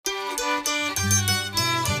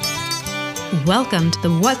Welcome to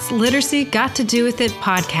the What's Literacy Got to Do With It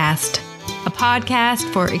podcast, a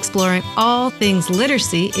podcast for exploring all things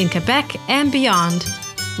literacy in Quebec and beyond.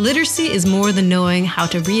 Literacy is more than knowing how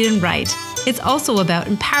to read and write. It's also about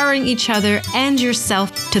empowering each other and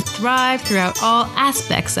yourself to thrive throughout all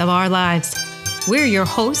aspects of our lives. We're your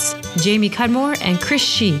hosts, Jamie Cudmore and Chris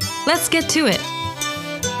Shee. Let's get to it.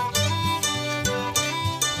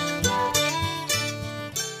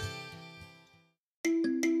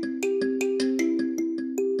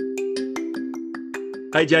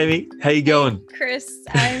 Hey Jamie, how you going? Chris,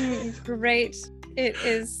 I'm great. It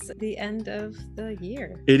is the end of the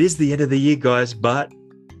year. It is the end of the year, guys, but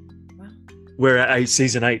Wow. we're at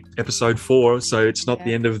season 8, episode 4, so it's not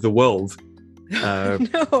the end of the world. No,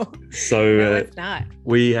 So it's not.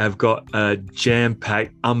 we have got a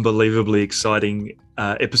jam-packed, unbelievably exciting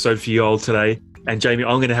episode for you all today. And Jamie,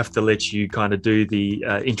 I'm going to have to let you kind of do the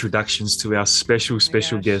introductions to our special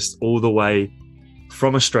gosh. guest all the way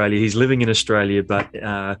from Australia. He's living in Australia, but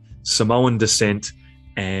Samoan descent,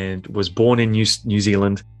 and was born in New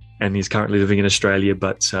Zealand, and he's currently living in Australia.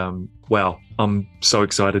 But wow, I'm so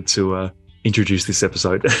excited to introduce this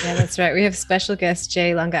episode. Yeah, that's right. We have special guest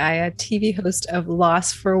Jay Langaaya, TV host of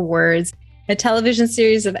Lost for Words, a television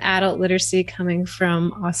series of adult literacy coming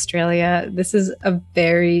from Australia. This is a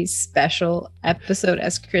very special episode,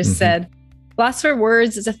 as Chris said. Lost for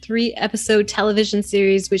Words is a 3-episode television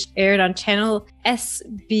series which aired on channel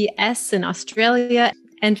SBS in Australia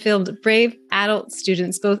and filmed brave adult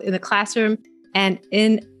students both in the classroom and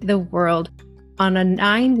in the world on a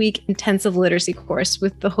 9-week intensive literacy course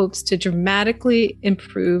with the hopes to dramatically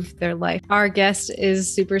improve their life. Our guest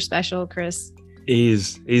is super special, Chris.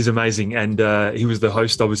 He's amazing, and he was the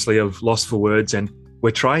host, obviously, of Lost for Words, and we're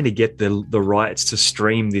trying to get the rights to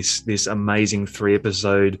stream this amazing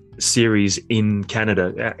 3-episode series in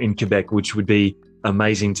Canada, in Quebec, which would be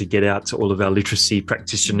amazing to get out to all of our literacy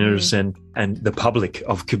practitioners and the public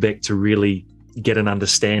of Quebec to really get an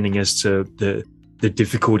understanding as to the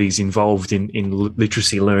difficulties involved in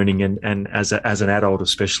literacy learning and as an adult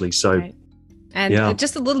especially. So, Right. And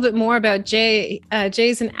just a little bit more about Jay.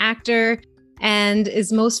 Jay's an actor and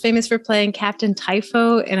is most famous for playing Captain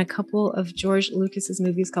Typho in a couple of George Lucas's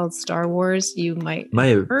movies called Star Wars. You may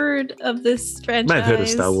have heard of this franchise. May have heard of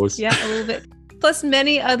Star Wars. Yeah, a little bit. Plus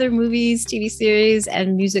many other movies, TV series,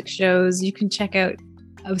 and music shows. You can check out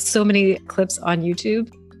so many clips on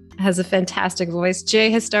YouTube. Has a fantastic voice.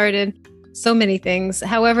 Jay has starred in so many things.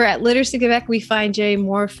 However, at Literacy Quebec, we find Jay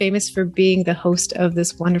more famous for being the host of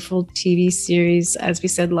this wonderful TV series, as we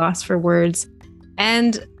said, Lost for Words,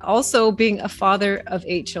 and also being a father of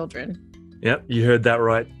 8 children. Yep, you heard that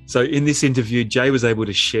right. So in this interview, Jay was able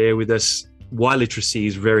to share with us why literacy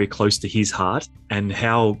is very close to his heart and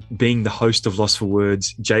how, being the host of Lost for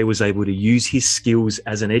Words, Jay was able to use his skills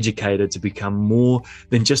as an educator to become more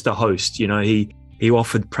than just a host. You know, he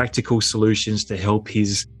offered practical solutions to help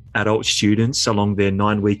his adult students along their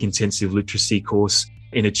 9-week intensive literacy course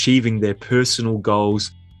in achieving their personal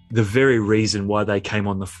goals, the very reason why they came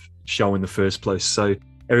on the show in the first place. So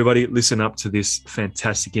everybody, listen up to this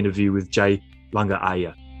fantastic interview with Jay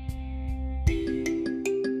Langaaya.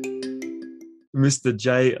 Mr.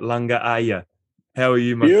 Jay Langaaya, how are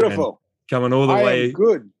you, my friend? Beautiful. Coming all the way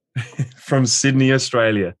good. from Sydney,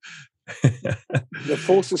 Australia. The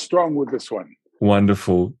force is strong with this one.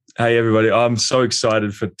 Wonderful. Hey, everybody. I'm so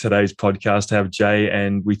excited for today's podcast to have Jay,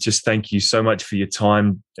 and we just thank you so much for your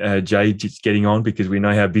time, Jay, just getting on, because we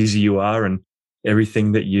know how busy you are and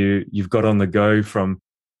everything that you've got on the go, from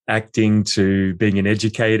acting to being an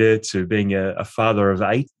educator to being a father of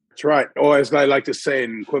 8. That's right. Or as I like to say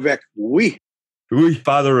in Quebec, oui. Oui,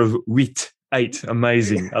 father of 8.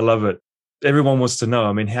 Amazing. I love it. Everyone wants to know,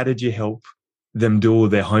 I mean, how did you help them do all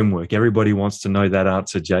their homework? Everybody wants to know that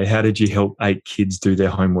answer, Jay. How did you help 8 kids do their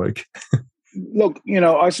homework? Look,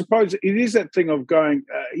 I suppose it is that thing of going,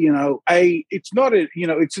 it's not,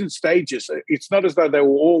 it's in stages. It's not as though they were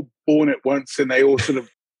all born at once and they all sort of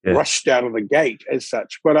rushed out of the gate as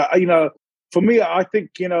such. But, for me, I think,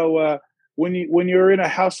 when you're in a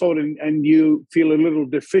household and you feel a little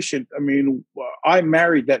deficient, I mean, I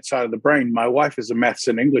married that side of the brain. My wife is a maths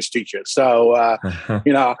and English teacher. So,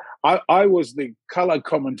 I was the color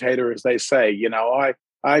commentator, as they say.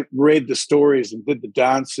 I read the stories and did the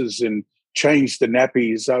dances and changed the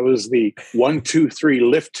nappies. I was the 1, 2, 3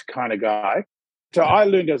 lift kind of guy. So I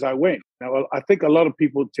learned as I went. I think a lot of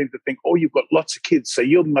people tend to think, oh, you've got lots of kids, so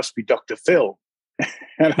you must be Dr. Phil.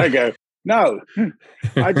 And I go, no,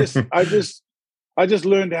 I just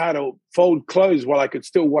learned how to fold clothes while I could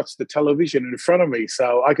still watch the television in front of me.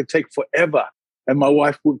 So I could take forever. And my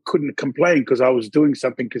wife couldn't complain because I was doing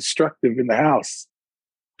something constructive in the house.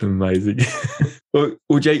 Amazing.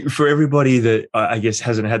 Well, Jay, for everybody that I guess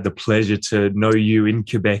hasn't had the pleasure to know you in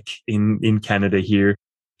Quebec, in Canada here,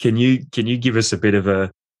 can you give us a bit of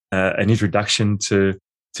an introduction to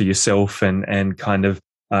yourself and kind of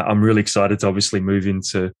I'm really excited to obviously move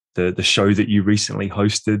into the show that you recently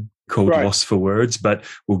hosted called Right. Lost for Words, but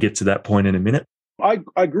we'll get to that point in a minute.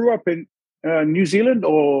 I grew up in New Zealand,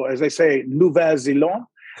 or as they say, Nouvelle-Zélande,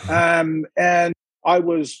 and I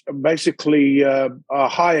was basically a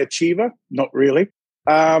high achiever, not really.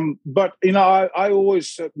 But, I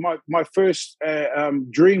always, my first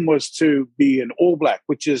dream was to be an All Black,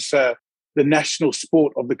 which is the national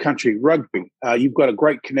sport of the country, rugby. You've got a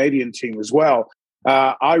great Canadian team as well.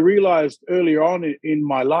 I realized earlier on in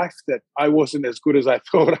my life that I wasn't as good as I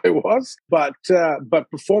thought I was, but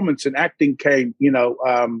performance and acting came,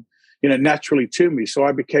 naturally to me. So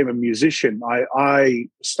I became a musician. I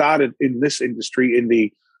started in this industry, in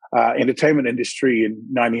the entertainment industry, in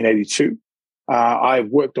 1982. I've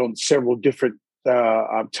worked on several different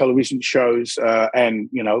television shows, and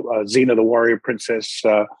Xena the Warrior Princess.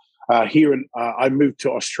 I moved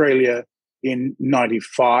to Australia in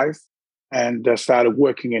 '95 and started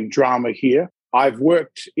working in drama here. I've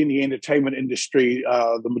worked in the entertainment industry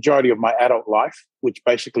the majority of my adult life, which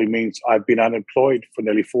basically means I've been unemployed for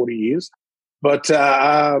nearly 40 years. But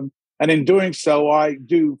and in doing so, I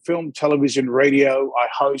do film, television, radio. I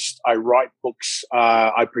host, I write books,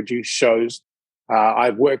 I produce shows.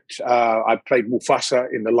 I played Mufasa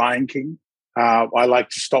in The Lion King. I like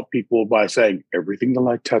to stop people by saying, everything the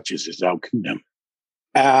light touches is our kingdom.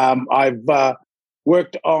 I've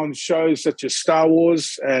worked on shows such as Star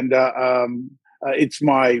Wars, and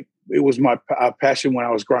it was my passion when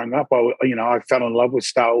I was growing up. I fell in love with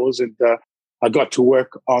Star Wars, and I got to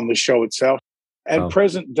work on the show itself. And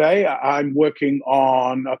present day, I'm working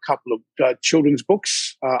on a couple of children's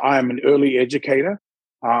books. I am an early educator.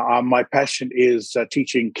 My passion is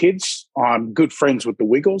teaching kids. I'm good friends with the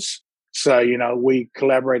Wiggles, so we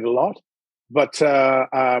collaborate a lot. But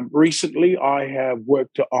recently, I have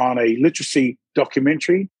worked on a literacy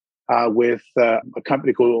documentary with a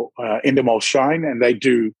company called Endemol Shine, and they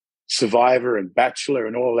do Survivor and Bachelor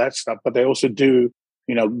and all that stuff. But they also do,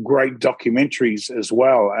 great documentaries as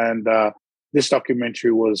well. And this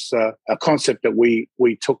documentary was a concept that we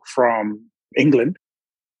took from England,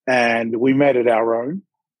 and we made it our own.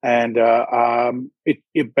 And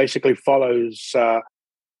it basically follows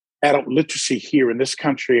adult literacy here in this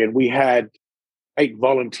country. And we had 8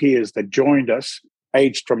 volunteers that joined us,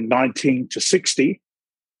 aged from 19 to 60.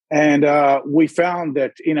 And we found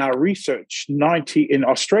that in our research,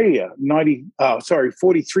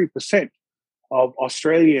 43% of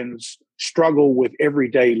Australians struggle with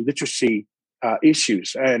everyday literacy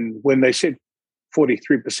issues. And when they said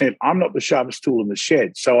 43%, I'm not the sharpest tool in the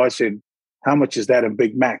shed. So I said, how much is that in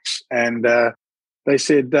Big Macs? And they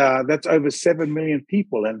said, that's over 7 million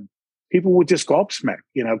people. And people were just gobsmacked,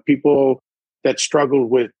 people that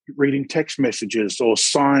struggled with reading text messages or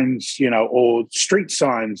signs, or street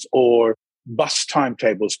signs or bus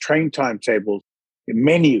timetables, train timetables,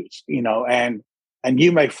 menus, and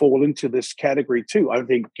you may fall into this category too. I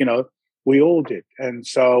think, we all did. And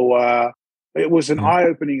so it was an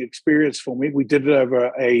eye-opening experience for me. We did it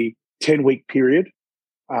over a 10-week period.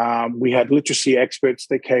 We had literacy experts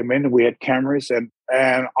that came in, and we had cameras, and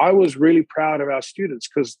I was really proud of our students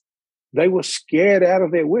because they were scared out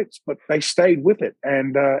of their wits, but they stayed with it,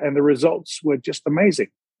 and the results were just amazing.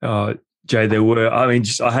 Jay, there were.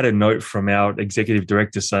 I had a note from our executive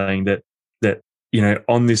director saying that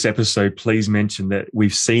on this episode, please mention that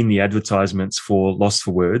we've seen the advertisements for Lost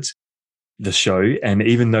for Words, the show, and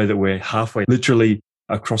even though that we're halfway, literally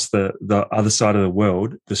across the other side of the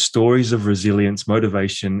world, the stories of resilience,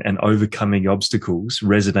 motivation, and overcoming obstacles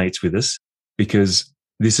resonates with us because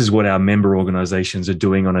this is what our member organizations are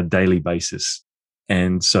doing on a daily basis.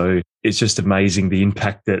 And so it's just amazing the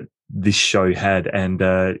impact that this show had. And,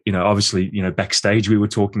 obviously, backstage, we were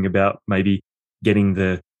talking about maybe getting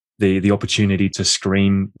the opportunity to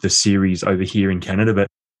screen the series over here in Canada, but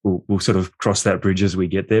we'll sort of cross that bridge as we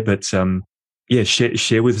get there. But,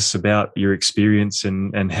 share with us about your experience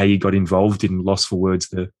and how you got involved in Lost for Words,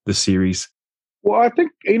 the series. Well, I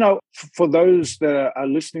think, for those that are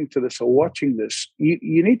listening to this or watching this,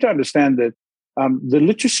 you need to understand that the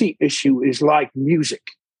literacy issue is like music.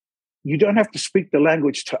 You don't have to speak the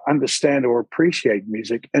language to understand or appreciate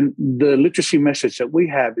music. And the literacy message that we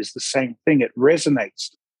have is the same thing. It resonates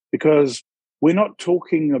because we're not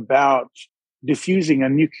talking about diffusing a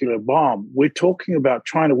nuclear bomb. We're talking about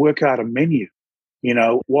trying to work out a menu,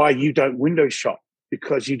 why you don't window shop,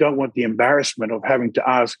 because you don't want the embarrassment of having to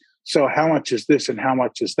ask, so how much is this and how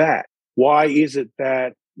much is that? Why is it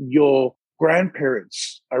that your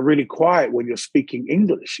grandparents are really quiet when you're speaking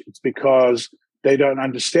English, it's because they don't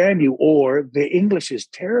understand you, or their English is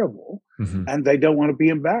terrible and they don't want to be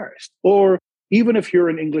embarrassed. Or even if you're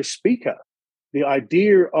an English speaker, the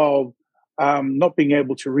idea of not being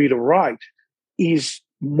able to read or write is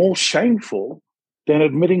more shameful than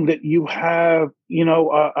admitting that you have,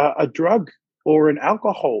 a drug or an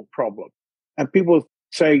alcohol problem. And people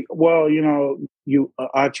say, well, you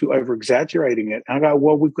aren't you over exaggerating it? And I go,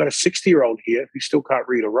 well, we've got a 60-year-old here who still can't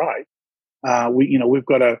read or write. We've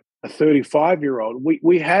got a 35-year-old.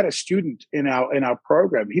 We had a student in our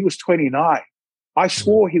program. He was 29. I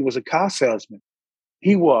swore he was a car salesman.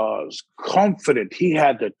 He was confident. He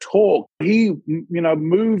had the talk. He,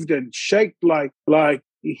 moved and shaked like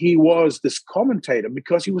he was this commentator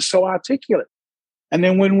because he was so articulate. And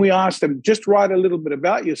then when we asked him, just write a little bit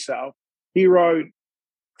about yourself, he wrote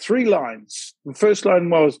 3 lines. The first line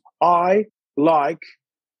was, I like,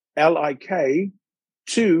 L-I-K,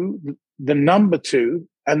 2, the number 2,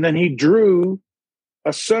 and then he drew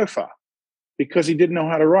a surfer because he didn't know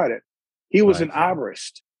how to write it. He was an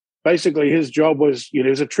arborist. Basically, his job was, he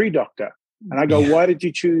was a tree doctor. And I go, why did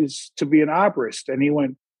you choose to be an arborist? And he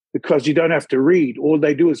went, because you don't have to read. All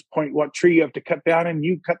they do is point what tree you have to cut down, and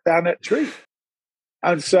you cut down that tree.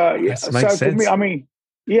 And so, for me,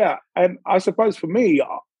 and I suppose for me,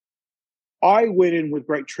 I went in with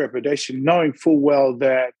great trepidation, knowing full well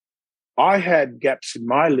that I had gaps in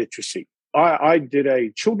my literacy. I did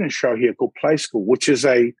a children's show here called Play School, which is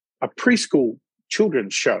a preschool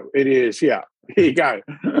children's show. It is, here you go.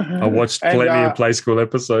 I watched plenty of Play School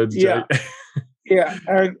episodes, Jay.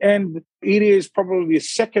 And it is probably the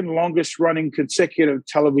second longest running consecutive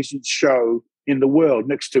television show in the world,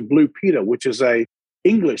 next to Blue Peter, which is a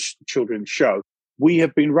English children's show. We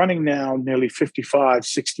have been running now nearly 55,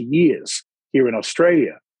 60 years here in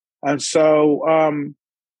Australia. And so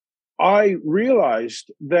I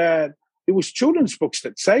realized that it was children's books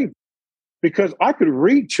that saved me, because I could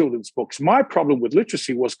read children's books. My problem with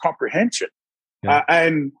literacy was comprehension.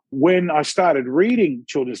 And when I started reading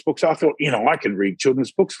children's books, I thought, I can read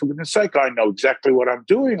children's books, for goodness sake. I know exactly what I'm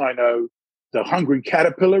doing. I know The Hungry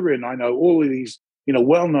Caterpillar, and I know all of these,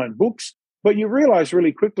 well-known books. But you realize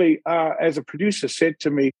really quickly, as a producer said to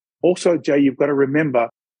me, also, Jay, you've got to remember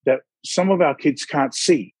that some of our kids can't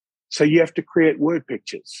see. So you have to create word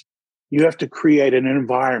pictures. You have to create an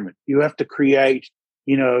environment. You have to create,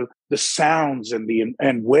 the sounds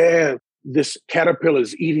and where this caterpillar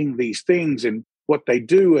is eating these things and what they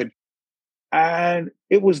do. And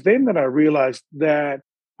it was then that I realized that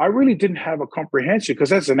I really didn't have a comprehension,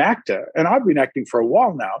 because as an actor, and I've been acting for a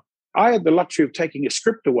while now, I had the luxury of taking a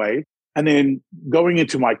script away and then going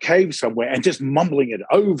into my cave somewhere and just mumbling it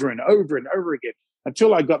over and over and over again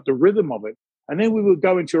until I got the rhythm of it. And then we would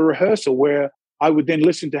go into a rehearsal where I would then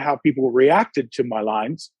listen to how people reacted to my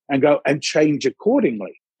lines and go and change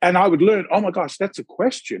accordingly. And I would learn, oh my gosh, that's a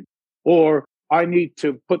question. Or I need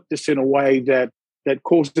to put this in a way that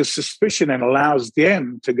causes suspicion and allows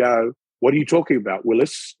them to go, what are you talking about,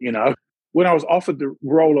 Willis? When I was offered the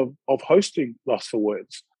role of hosting Lost for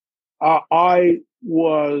Words, I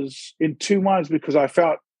was in 2 minds, because I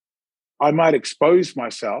felt I might expose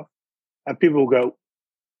myself and people will go,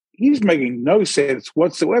 he's making no sense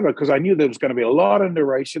whatsoever, because I knew there was going to be a lot of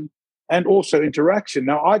narration and also interaction.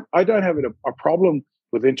 Now, I don't have a problem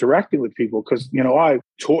with interacting with people, because, I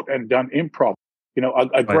taught and done improv,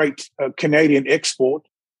 a great Canadian export,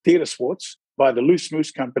 theatre sports, by the Loose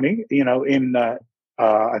Moose Company, in,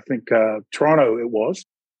 I think, Toronto it was.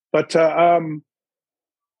 But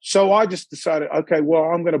so I just decided, okay, well,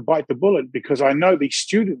 I'm going to bite the bullet, because I know these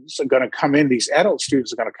students are going to come in, these adult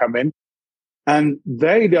students are going to come in, and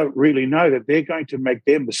they don't really know that they're going to make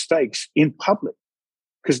their mistakes in public,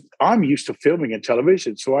 because I'm used to filming in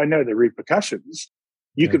television, so I know the repercussions.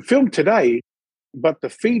 You could film today, but the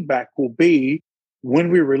feedback will be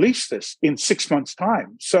when we release this in 6 months'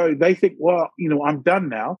 time. So they think, well, I'm done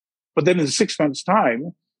now. But then in 6 months'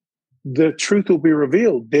 time, the truth will be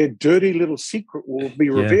revealed. Their dirty little secret will be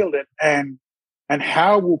revealed. And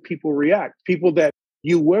how will people react? People that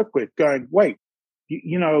you work with going, wait,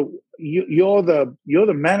 you're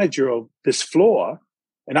the manager of this floor,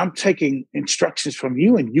 and I'm taking instructions from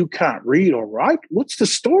you, and you can't read or write? What's the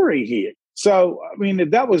story here? So, I mean,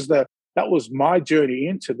 that was my journey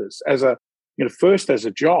into this first as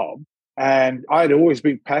a job. And I'd always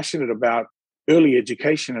been passionate about early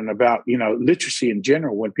education and about, literacy in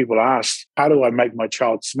general. When people ask, how do I make my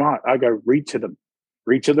child smart? I go, read to them.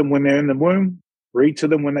 Read to them when they're in the womb. Read to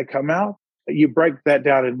them when they come out. You break that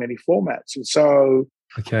down in many formats. And so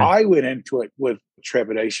I went into it with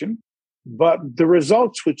trepidation, but the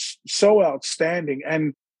results were so outstanding.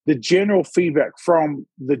 And the general feedback from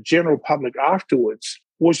the general public afterwards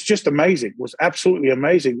was just amazing, was absolutely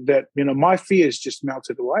amazing, that, my fears just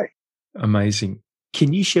melted away. Amazing.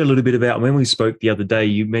 Can you share a little bit about, when we spoke the other day,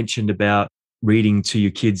 you mentioned about reading to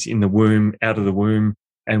your kids in the womb, out of the womb,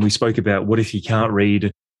 and we spoke about, what if you can't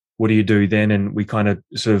read? What do you do then? And we kind of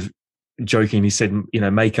sort of jokingly said,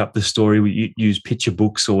 make up the story. We use picture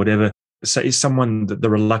books or whatever. So is someone, the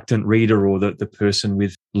reluctant reader or the person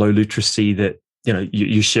with low literacy, that,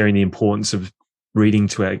 you're sharing the importance of reading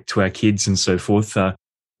to our kids and so forth.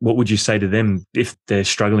 What would you say to them if they're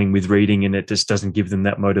struggling with reading and it just doesn't give them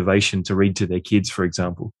that motivation to read to their kids, for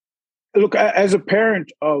example? Look, as a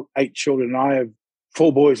parent of 8 children, I have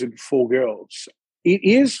 4 boys and 4 girls. It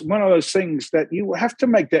is one of those things that you have to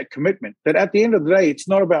make that commitment, that at the end of the day, it's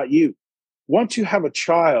not about you. Once you have a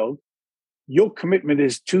child, your commitment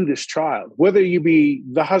is to this child, whether you be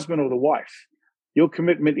the husband or the wife. Your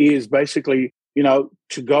commitment is basically,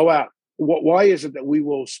 to go out. Why is it that we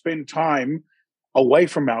will spend time away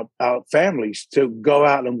from our families to go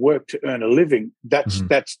out and work to earn a living? That's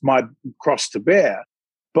my cross to bear.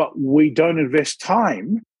 But we don't invest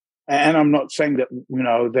time, and I'm not saying that,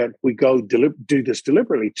 that we go do this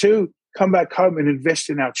deliberately, to come back home and invest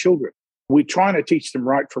in our children. We're trying to teach them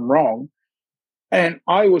right from wrong. And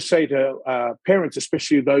I will say to parents,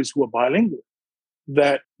 especially those who are bilingual,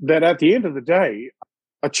 that at the end of the day,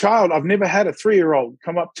 a child, I've never had a 3-year-old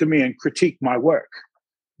come up to me and critique my work.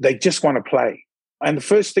 They just want to play. And the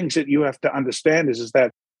first things that you have to understand is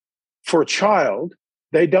that for a child,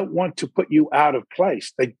 they don't want to put you out of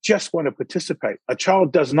place. They just want to participate. A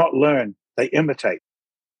child does not learn, they imitate.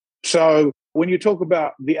 So when you talk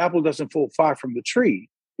about the apple doesn't fall far from the tree,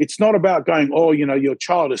 it's not about going, your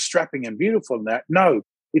child is strapping and beautiful and that. No,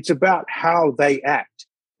 it's about how they act.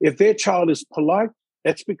 If their child is polite,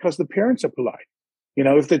 that's because the parents are polite.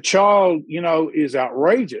 If the child, is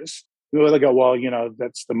outrageous, they go, well,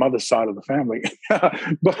 that's the mother's side of the family.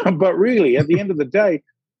 but really, at the end of the day,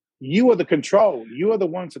 you are the control. You are the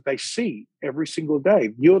ones that they see every single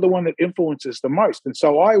day. You're the one that influences the most. And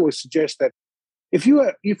so I always suggest that if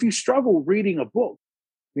you struggle reading a book,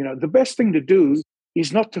 the best thing to do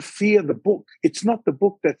is not to fear the book. It's not the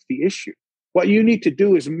book that's the issue. What you need to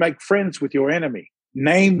do is make friends with your enemy.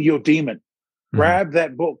 Name your demon. Grab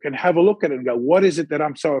that book and have a look at it and go, what is it that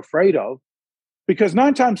I'm so afraid of? Because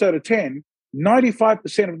 9 times out of 10,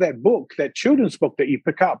 95% of that book, that children's book that you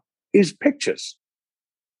pick up, is pictures.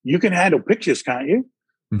 You can handle pictures, can't you?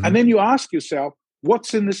 And then you ask yourself,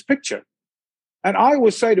 what's in this picture? And I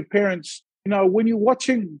always say to parents, when you're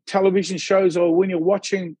watching television shows or when you're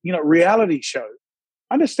watching, reality shows,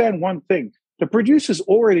 understand one thing. The producers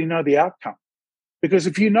already know the outcome. Because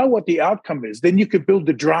if you know what the outcome is, then you could build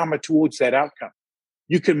the drama towards that outcome.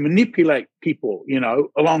 You can manipulate people,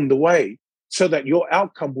 along the way so that your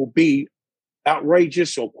outcome will be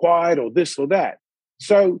outrageous or quiet or this or that.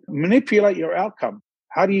 So manipulate your outcome.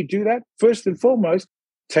 How do you do that? First and foremost,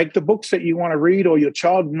 take the books that you want to read or your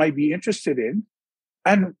child may be interested in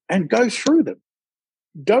and go through them.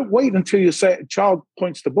 Don't wait until you say a child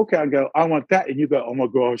points the book out and go, I want that. And you go, oh my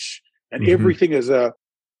gosh. And everything is a,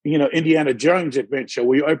 Indiana Jones adventure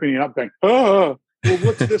where you're opening it up going, well,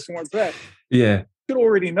 what's this and what's that? Yeah. You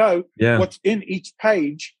already know what's in each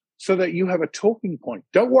page so that you have a talking point.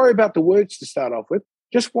 Don't worry about the words to start off with.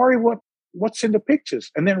 Just worry what's in the pictures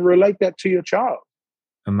and then relate that to your child.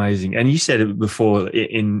 Amazing. And you said it before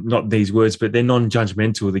in not these words, but they're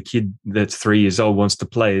non-judgmental. The kid that's 3 years old wants to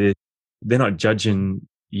play. They're not judging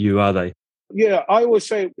you, are they? Yeah, I always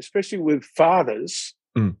say, especially with fathers,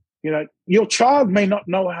 your child may not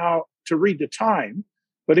know how to read the time,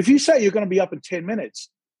 but if you say you're going to be up in 10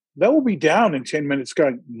 minutes, they will be down in 10 minutes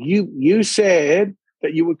going, you said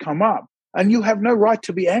that you would come up. And you have no right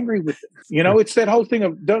to be angry with them. It's that whole thing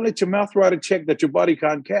of don't let your mouth write a check that your body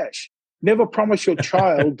can't cash. Never promise your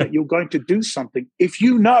child that you're going to do something if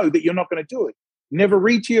you know that you're not going to do it. Never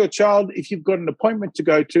read to your child if you've got an appointment to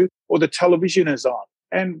go to or the television is on,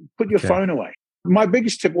 and put your phone away. My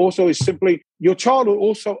biggest tip also is simply your child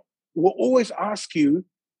will always ask you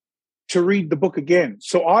to read the book again.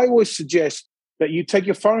 So I always suggest that you take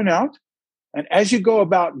your phone out, and as you go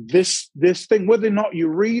about this thing, whether or not you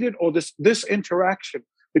read it or this interaction,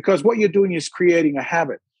 because what you're doing is creating a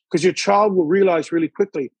habit. Because your child will realize really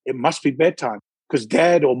quickly, it must be bedtime because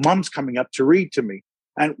dad or mom's coming up to read to me.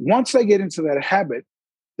 And once they get into that habit,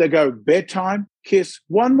 they go, bedtime, kiss,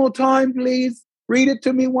 one more time, please. Read it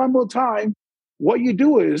to me one more time. What you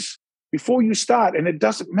do is, before you start, and it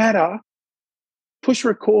doesn't matter, push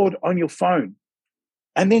record on your phone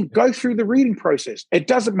and then go through the reading process. It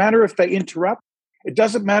doesn't matter if they interrupt. It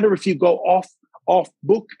doesn't matter if you go off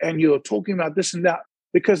book and you're talking about this and that.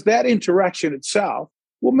 because that interaction itself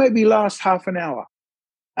will maybe last half an hour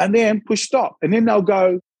and then push stop. And then they'll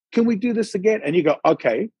go, can we do this again? And you go,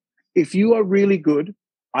 okay, if you are really good,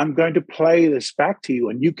 I'm going to play this back to you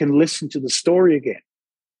and you can listen to the story again.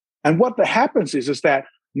 And what happens is that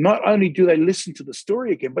not only do they listen to the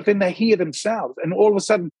story again, but then they hear themselves. And all of a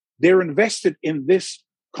sudden, they're invested in this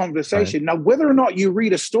conversation. Right. Now, whether or not you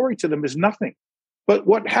read a story to them is nothing. But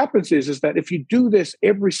what happens is that if you do this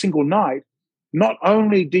every single night, not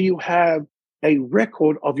only do you have a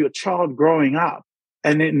record of your child growing up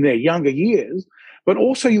and in their younger years, but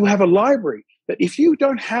also you have a library that if you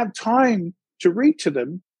don't have time to read to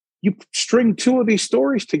them, you string two of these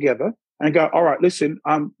stories together and go, all right, listen,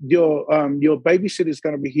 your babysitter is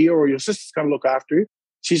going to be here or your sister's going to look after you.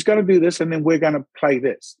 She's going to do this and then we're going to play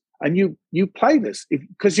this. And you play this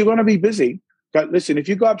because you're going to be busy. Go, listen, if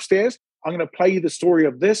you go upstairs, I'm going to play you the story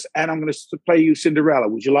of this and I'm going to play you Cinderella.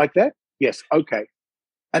 Would you like that? Yes. Okay.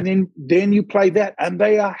 And then you play that and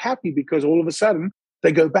they are happy because all of a sudden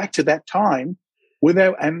they go back to that time and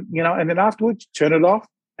then afterwards turn it off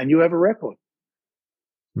and you have a record.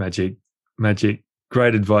 Magic.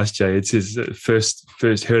 Great advice, Jay. It's his first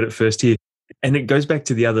heard it first here. And it goes back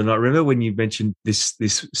to the other night. Remember when you mentioned this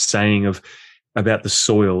saying about the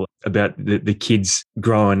soil, about the kids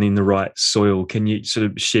growing in the right soil? Can you sort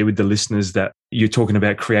of share with the listeners that you're talking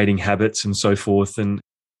about creating habits and so forth? And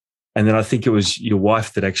then I think it was your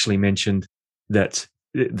wife that actually mentioned that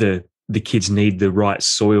the kids need the right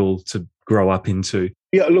soil to grow up into.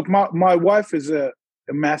 Yeah, look, my wife is a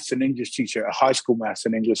maths and English teacher, a high school maths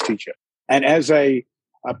and English teacher. And as a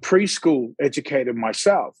preschool educator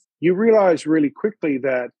myself, you realize really quickly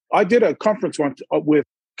that I did a conference once with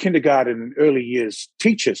kindergarten and early years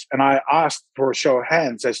teachers, and I asked for a show of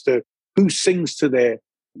hands as to who sings to their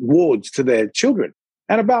wards, to their children.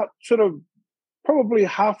 And about sort of probably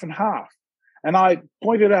half and half. And I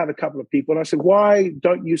pointed out a couple of people and I said, why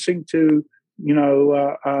don't you sing to,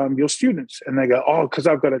 your students? And they go, oh, because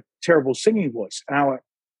I've got a terrible singing voice. And I went,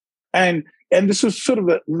 and this was sort of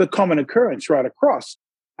the common occurrence right across.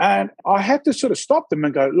 And I had to sort of stop them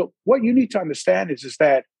and go, look, what you need to understand is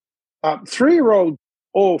that 3-year-olds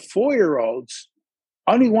or 4-year-olds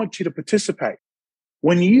only want you to participate.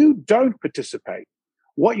 When you don't participate,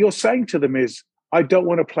 what you're saying to them is, I don't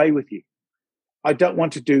want to play with you. I don't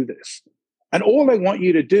want to do this. And all they want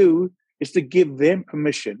you to do is to give them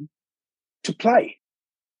permission to play.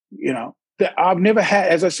 I've never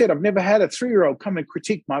had a 3-year-old come and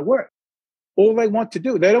critique my work. All they want to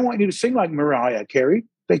do, they don't want you to sing like Mariah Carey.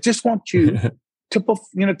 They just want you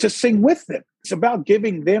to sing with them. It's about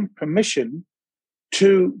giving them permission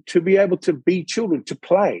to be able to be children, to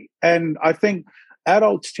play. And I think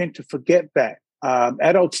adults tend to forget that.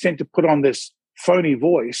 Adults tend to put on this phony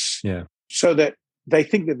voice so that they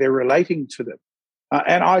think that they're relating to them.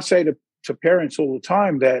 And I say to parents all the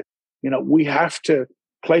time that, we have to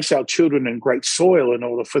place our children in great soil in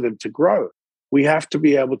order for them to grow. We have to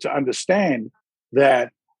be able to understand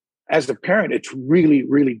that as a parent, it's really,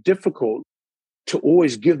 really difficult to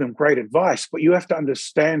always give them great advice. But you have to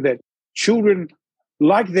understand that children,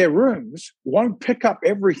 like their rooms, won't pick up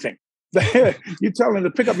everything. You tell them to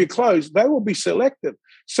pick up your clothes, they will be selective.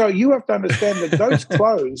 So you have to understand that those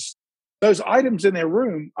clothes, those items in their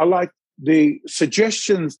room are like the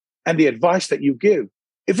suggestions and the advice that you give.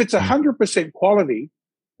 If it's 100% quality,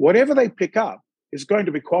 whatever they pick up is going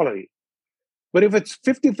to be quality. But if it's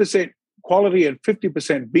 50% quality and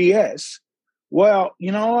 50% BS, well,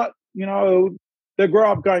 you know what? They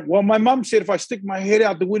grow up going, well, my mum said if I stick my head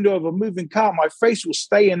out the window of a moving car, my face will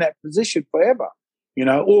stay in that position forever.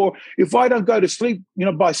 Or if I don't go to sleep,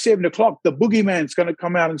 by 7 o'clock, the boogeyman's going to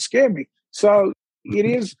come out and scare me. So it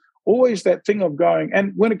is always that thing of going.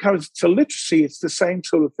 And when it comes to literacy, it's the same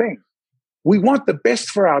sort of thing. We want the best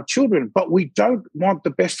for our children, but we don't want the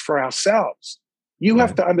best for ourselves. You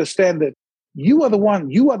have to understand that you are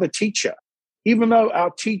the teacher. Even though our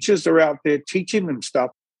teachers are out there teaching them stuff,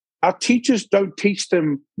 our teachers don't teach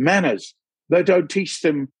them manners. They don't teach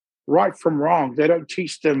them right from wrong. They don't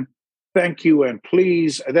teach them thank you and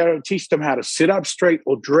please. They don't teach them how to sit up straight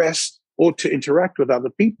or dress or to interact with other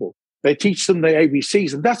people. They teach them the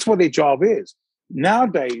ABCs, and that's what their job is.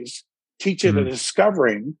 Nowadays, teachers are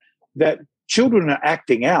discovering that children are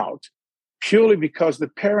acting out purely because the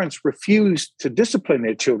parents refuse to discipline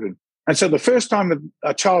their children. And so the first time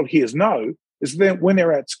a child hears no is when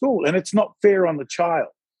they're at school, and it's not fair on the child,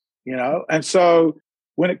 And so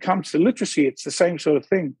when it comes to literacy, it's the same sort of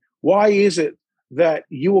thing. Why is it that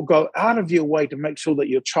you will go out of your way to make sure that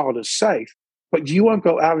your child is safe, but you won't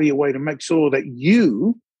go out of your way to make sure that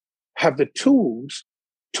you have the tools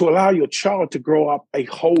to allow your child to grow up a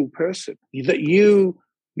whole person, that you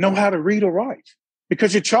know how to read or write,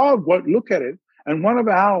 because your child won't look at it. And one of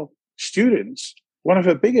our students, one of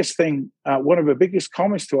her biggest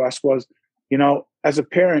comments to us was, as a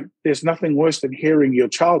parent, there's nothing worse than hearing your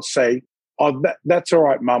child say, "Oh, that's all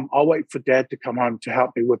right, Mum. I'll wait for Dad to come home to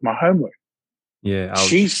help me with my homework." Yeah.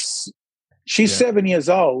 She's 7 years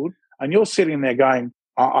old, and you're sitting there going,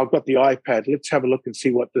 "I've got the iPad. Let's have a look and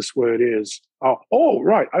see what this word is." Oh,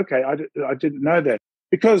 right. Okay. I didn't know that.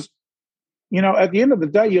 Because, at the end of the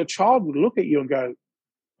day, your child would look at you and go,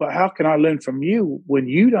 "But how can I learn from you when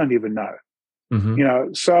you don't even know?"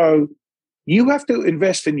 Mm-hmm. So you have to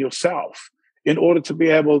invest in yourself in order to be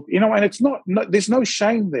able, and it's not there's no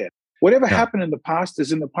shame there. Whatever happened in the past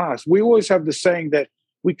is in the past. We always have the saying that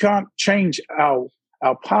we can't change our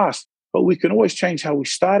past, but we can always change how we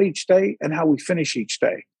start each day and how we finish each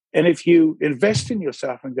day. And if you invest in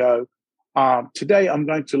yourself and go, today I'm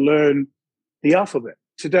going to learn the alphabet.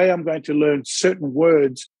 Today I'm going to learn certain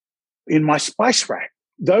words in my spice rack.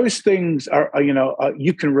 Those things are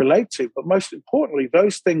you can relate to, but most importantly,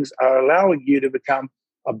 those things are allowing you to become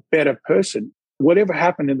a better person. Whatever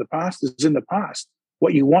happened in the past is in the past.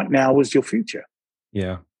 What you want now is your future.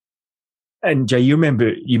 Yeah. And Jay, you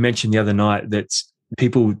remember you mentioned the other night that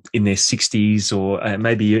people in their 60s or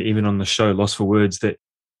maybe even on the show Lost for Words that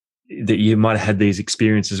you might have had these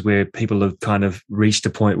experiences where people have kind of reached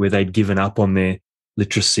a point where they'd given up on their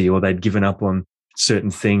literacy or they'd given up on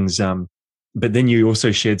certain things. But then you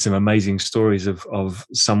also shared some amazing stories of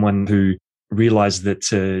someone who realized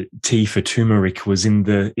that tea for turmeric was in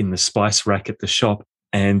the spice rack at the shop,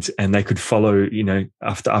 and they could follow,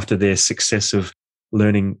 after their success of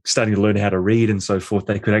starting to learn how to read and so forth,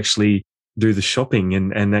 they could actually do the shopping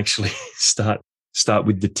and actually start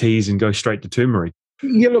with the teas and go straight to turmeric.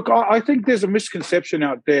 Yeah, look, I think there's a misconception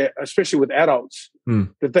out there, especially with adults,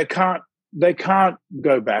 that they can't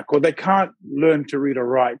go back or they can't learn to read or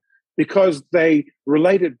write because they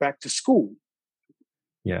relate it back to school.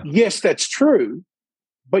 Yeah. Yes, that's true,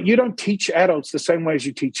 but you don't teach adults the same way as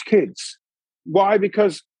you teach kids. Why?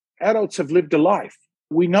 Because adults have lived a life.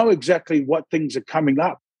 We know exactly what things are coming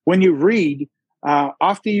up. When you read,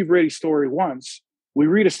 after you've read a story once, we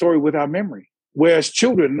read a story with our memory. Whereas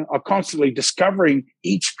children are constantly discovering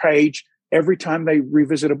each page every time they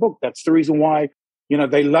revisit a book. That's the reason why,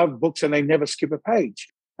 they love books and they never skip a page.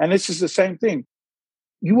 And this is the same thing.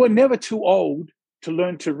 You are never too old to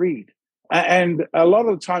learn to read. And a lot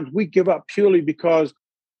of the times we give up purely because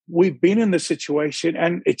we've been in the situation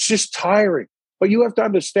and it's just tiring. But you have to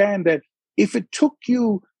understand that if it took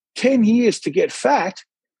you 10 years to get fat,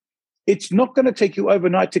 it's not going to take you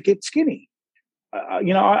overnight to get skinny.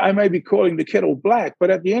 I may be calling the kettle black, but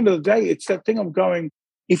at the end of the day, it's that thing of going,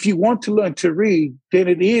 if you want to learn to read, then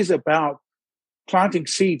it is about planting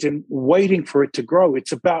seeds and waiting for it to grow.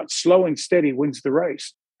 It's about slow and steady wins the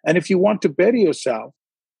race. And if you want to better yourself,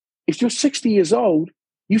 if you're 60 years old,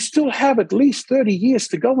 you still have at least 30 years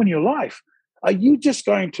to go in your life. Are you just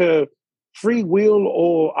going to freewheel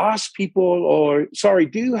or ask people or, sorry,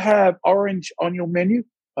 do you have orange on your menu?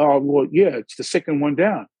 Oh, well, yeah, it's the second one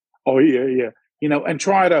down. Oh, yeah. And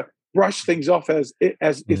try to brush things off as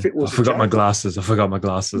if it was. I forgot my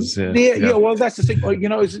glasses. Yeah. Well, that's the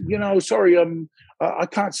thing. Sorry, I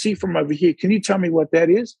can't see from over here. Can you tell me what that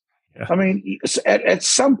is? Yeah. I mean, at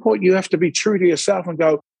some point, you have to be true to yourself and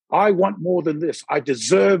go, I want more than this. I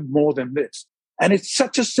deserve more than this. And it's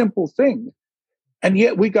such a simple thing. And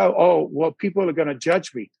yet we go, oh, well, people are going to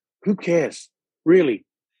judge me. Who cares? Really?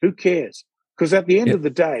 Who cares? Because at the end of the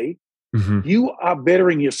day, you are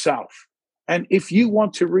bettering yourself. And if you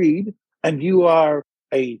want to read and you are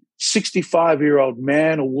a 65-year-old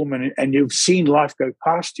man or woman and you've seen life go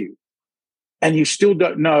past you and you still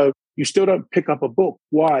don't know, you still don't pick up a book.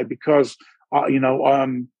 Why? Because, I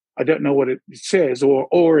don't know what it says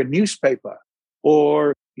or a newspaper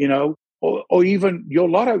or even your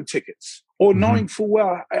lotto tickets or knowing full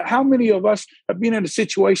well, how many of us have been in a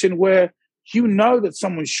situation where you know that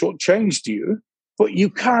someone shortchanged you, but you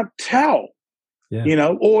can't tell,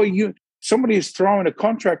 or somebody is throwing a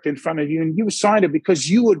contract in front of you and you signed it because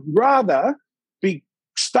you would rather be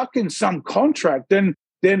stuck in some contract than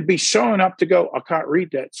be showing up to go, I can't read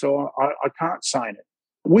that, so I can't sign it.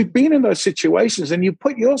 We've been in those situations and you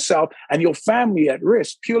put yourself and your family at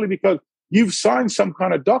risk purely because you've signed some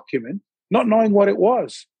kind of document, not knowing what it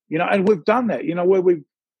was, and we've done that, where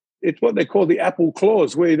it's what they call the Apple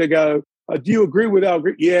clause, where they go, do you agree with our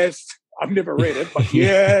agreement? Yes. I've never read it, but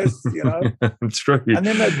yes, It's true. And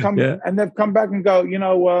then they've come back and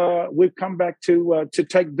go, we've come back to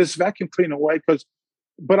take this vacuum cleaner away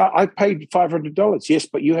but I paid $500. Yes,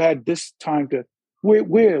 but you had this time to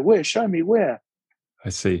Where? Show me where. I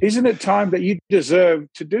see. Isn't it time that you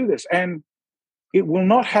deserve to do this? And it will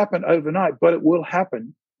not happen overnight, but it will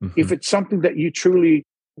happen if it's something that you truly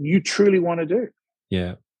want to do.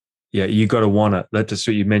 Yeah. Yeah, you got to want it. That's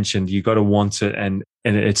what you mentioned. You got to want it, and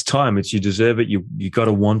it's time. It's you deserve it. You got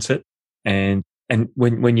to want it. And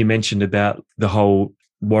when you mentioned about the whole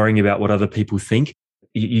worrying about what other people think,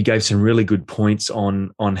 you gave some really good points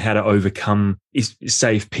on how to overcome.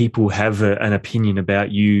 Say if people have an opinion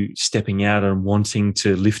about you stepping out and wanting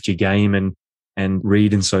to lift your game and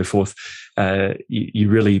read and so forth, you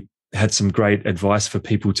really had some great advice for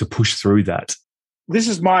people to push through that. This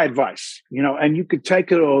is my advice, and you could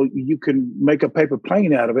take it or you can make a paper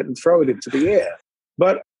plane out of it and throw it into the air.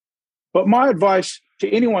 But my advice to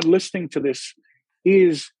anyone listening to this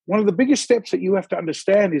is one of the biggest steps that you have to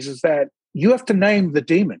understand is that you have to name the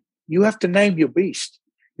demon. You have to name your beast.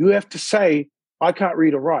 You have to say, I can't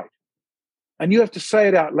read or write. And you have to say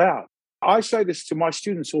it out loud. I say this to my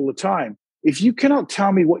students all the time. If you cannot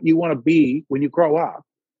tell me what you want to be when you grow up,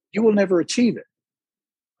 you will never achieve it.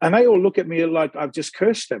 And they all look at me like I've just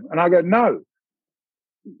cursed them. And I go, no.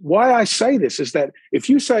 Why I say this is that if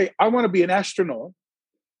you say, I want to be an astronaut,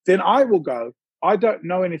 then I will go, I don't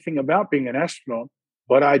know anything about being an astronaut,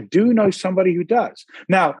 but I do know somebody who does.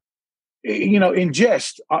 Now, in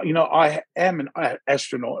jest, I am an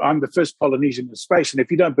astronaut. I'm the first Polynesian in space. And if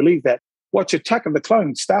you don't believe that, watch Attack of the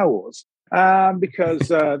Clones, Star Wars, because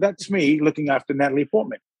that's me looking after Natalie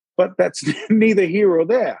Portman. But that's neither here or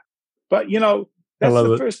there. But, that's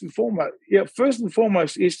the first and foremost. Yeah, first and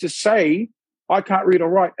foremost is to say, I can't read or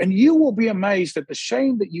write. And you will be amazed that the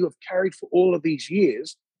shame that you have carried for all of these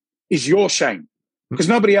years is your shame because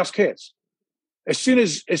nobody else cares. As soon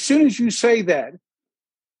as you say that,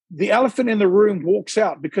 the elephant in the room walks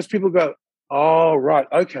out because people go, oh, right,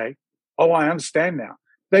 okay. Oh, I understand now.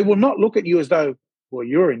 They will not look at you as though, well,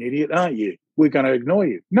 you're an idiot, aren't you? We're going to ignore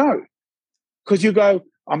you. No, because you go,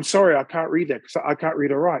 I'm sorry, I can't read that because I can't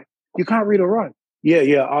read or write. You can't read or write.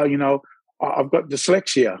 Yeah. I've got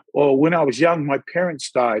dyslexia. Or when I was young, my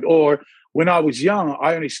parents died. Or when I was young,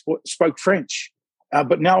 I only spoke French.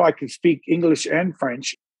 But now I can speak English and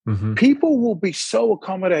French. Mm-hmm. People will be so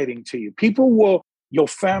accommodating to you. Your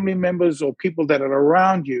family members or people that are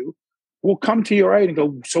around you will come to your aid and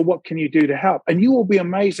go, so what can you do to help? And you will be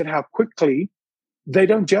amazed at how quickly they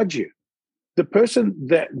don't judge you. The person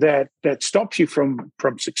that stops you from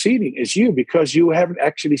succeeding is you because you haven't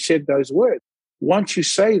actually said those words. Once you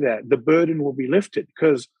say that, the burden will be lifted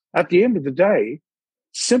because at the end of the day,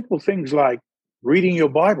 simple things like reading your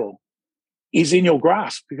Bible is in your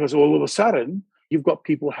grasp because all of a sudden you've got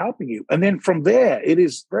people helping you. And then from there, it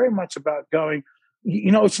is very much about going,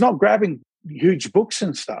 it's not grabbing huge books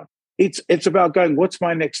and stuff. It's about going, what's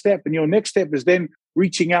my next step? And your next step is then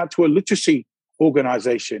reaching out to a literacy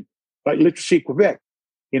organization like Literacy Quebec,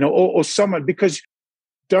 or someone, because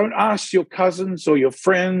don't ask your cousins or your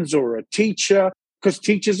friends or a teacher, because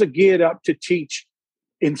teachers are geared up to teach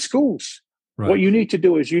in schools. Right. What you need to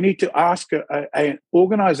do is you need to ask an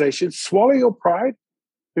organization, swallow your pride,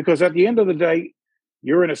 because at the end of the day,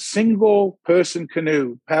 you're in a single person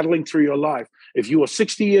canoe paddling through your life. If you are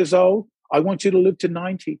 60 years old, I want you to live to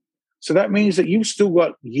 90. So that means that you've still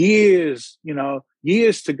got years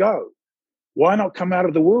to go. Why not come out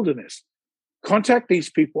of the wilderness? Contact these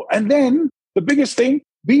people. And then the biggest thing,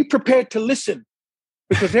 be prepared to listen,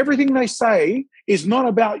 because everything they say is not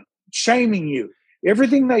about shaming you.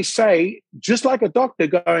 Everything they say, just like a doctor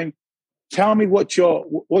going, tell me what your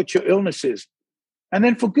illness is. And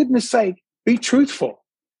then for goodness sake, be truthful.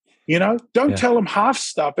 Don't tell them half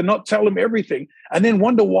stuff and not tell them everything and then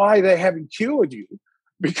wonder why they haven't cured you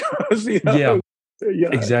because,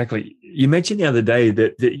 Exactly. You mentioned the other day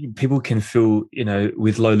that people can feel,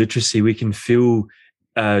 with low literacy, we can feel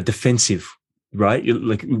defensive, right?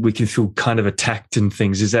 Like we can feel kind of attacked and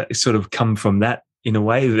things. Does that sort of come from that in a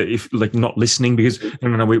way that if like not listening because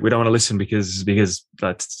no, we don't want to listen because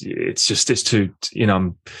it's too,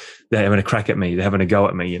 they're having a crack at me. They're having a go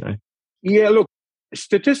at me, Yeah, look,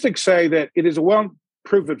 statistics say that it is a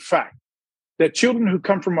well-proven fact that children who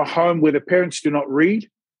come from a home where the parents do not read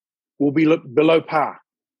will be below par,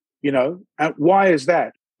 And why is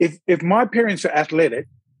that? If my parents are athletic,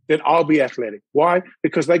 then I'll be athletic. Why?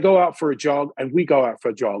 Because they go out for a jog and we go out for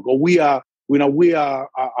a jog, or we are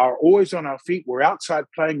always on our feet. We're outside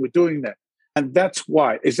playing. We're doing that. And that's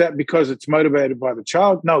why. Is that because it's motivated by the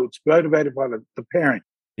child? No, it's motivated by the parent.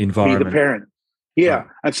 Environment. Be the parent. Yeah. Right.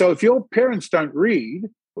 And so if your parents don't read,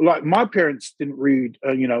 like my parents didn't read,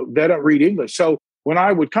 they don't read English. So when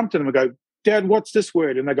I would come to them and go, Dad, what's this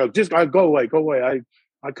word? And they go, go away.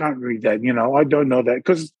 I can't read that. I don't know that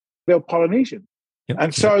because they're Polynesian. Yep.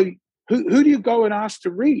 And so who do you go and ask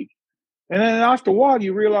to read? And then after a while,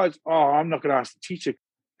 you realize, I'm not going to ask the teacher.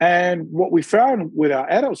 And what we found with our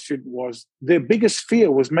adult student was their biggest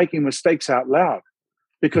fear was making mistakes out loud,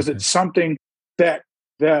 because it's something that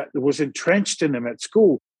was entrenched in them at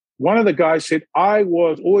school. One of the guys said, I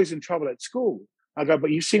was always in trouble at school. I go,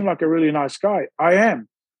 but you seem like a really nice guy. I am.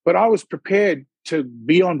 But I was prepared to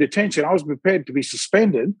be on detention. I was prepared to be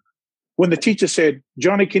suspended when the teacher said,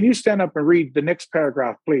 Johnny, can you stand up and read the next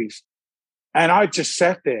paragraph, please? And I just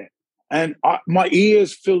sat there. And my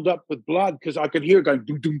ears filled up with blood because I could hear it going,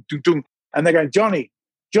 doom, doom, doom, doom. And they're going, Johnny,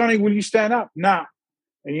 will you stand up? Nah.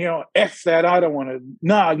 And, F that, I don't want to.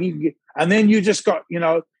 Nah. And then you just got,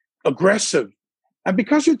 aggressive. And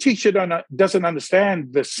because your teacher doesn't understand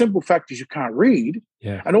the simple fact is you can't read,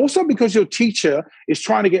 and also because your teacher is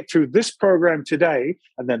trying to get through this program today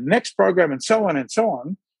and the next program and so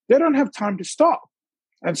on, they don't have time to stop.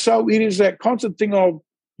 And so it is that constant thing of,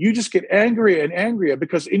 you just get angrier and angrier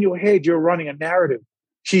because in your head, you're running a narrative.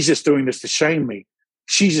 She's just doing this to shame me.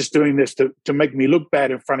 She's just doing this to make me look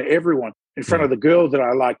bad in front of everyone, in front of the girl that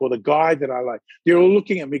I like or the guy that I like. They're all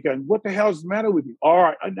looking at me going, what the hell's the matter with you? All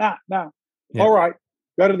right, nah. Yeah. All right,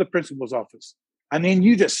 go to the principal's office. And then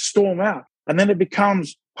you just storm out. And then it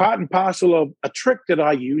becomes part and parcel of a trick that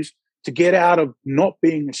I use to get out of not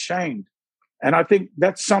being ashamed. And I think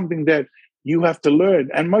that's something that you have to learn.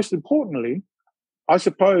 And most importantly, I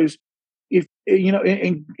suppose, if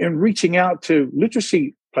in reaching out to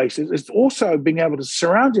literacy places, it's also being able to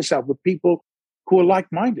surround yourself with people who are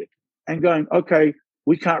like-minded and going, okay,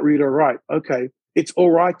 we can't read or write. Okay, it's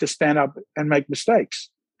all right to stand up and make mistakes.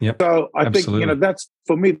 Yep, so I absolutely. think, that's,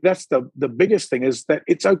 for me, that's the biggest thing, is that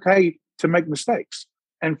it's okay to make mistakes.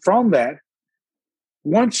 And from that,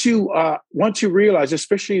 once you realize,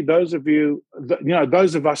 especially those of you,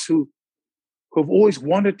 those of us who have always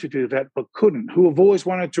wanted to do that but couldn't, who have always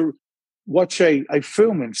wanted to watch a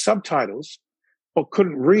film in subtitles but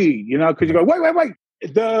couldn't read, because you go, wait,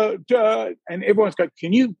 and everyone's going,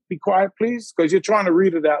 can you be quiet, please? Because you're trying to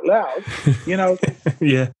read it out loud,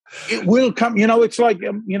 Yeah. It will come, it's like,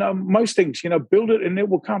 most things, build it and it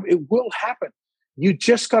will come. It will happen. You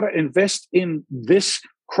just got to invest in this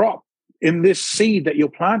crop, in this seed that you're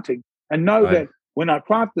planting, and know that when I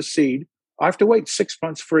plant the seed, I have to wait 6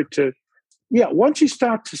 months for it to, once you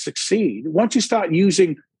start to succeed, once you start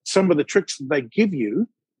using some of the tricks that they give you,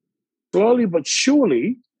 slowly but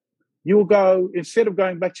surely, you'll go, instead of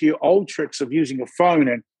going back to your old tricks of using a phone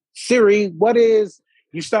and Siri, what is,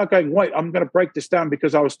 you start going, wait, I'm going to break this down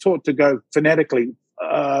because I was taught to go phonetically,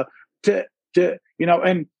 and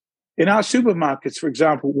in our supermarkets, for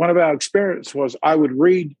example, one of our experiences was I would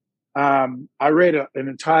read, an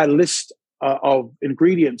entire list of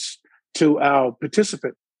ingredients to our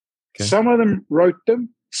participant. Okay. Some of them wrote them.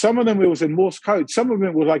 Some of them it was in Morse code. Some of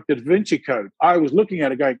them were like the Da Vinci Code. I was looking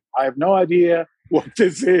at it going, I have no idea what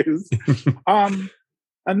this is.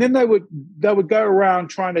 And then they would go around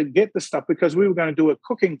trying to get the stuff because we were going to do a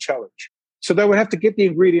cooking challenge. So they would have to get the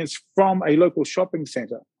ingredients from a local shopping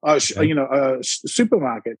center, a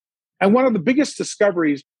supermarket. And one of the biggest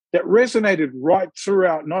discoveries that resonated right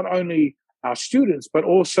throughout not only our students, but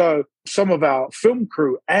also some of our film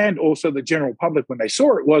crew and also the general public when they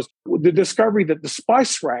saw it, was the discovery that the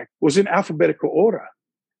spice rack was in alphabetical order.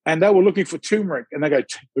 And they were looking for turmeric, and they go,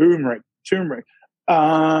 turmeric.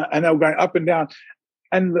 And they were going up and down.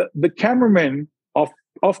 And the cameraman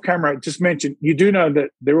off camera just mentioned, you do know that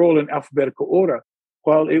they're all in alphabetical order.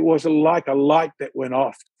 Well, it was like a light that went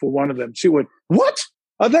off for one of them. She went, what?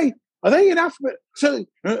 Are they in alphabet? So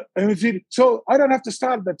I don't have to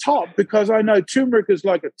start at the top because I know turmeric is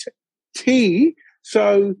like a T.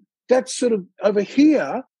 So that's sort of over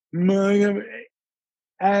here.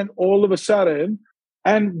 And all of a sudden,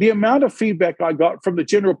 and the amount of feedback I got from the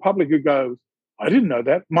general public who goes, I didn't know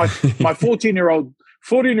that. My 14-year-old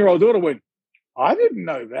daughter went, I didn't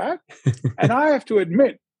know that. And I have to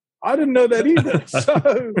admit, I didn't know that either.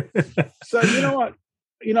 So you know what?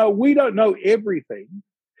 We don't know everything,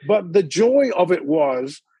 but the joy of it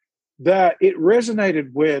was that it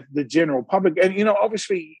resonated with the general public. And,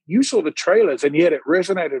 obviously you saw the trailers and yet it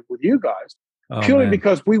resonated with you guys purely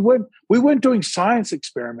because we weren't doing science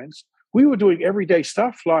experiments. We were doing everyday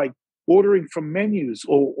stuff like ordering from menus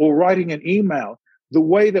or writing an email. The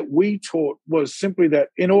way that we taught was simply that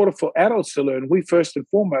in order for adults to learn, we first and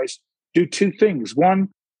foremost do two things. One,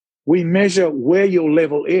 we measure where your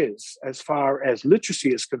level is as far as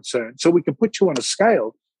literacy is concerned, so we can put you on a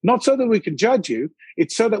scale, not so that we can judge you,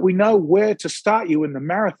 it's so that we know where to start you in the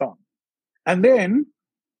marathon. And then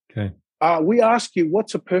we ask you,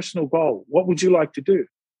 what's a personal goal? What would you like to do?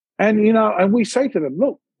 And, and we say to them,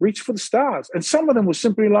 look, reach for the stars. And some of them were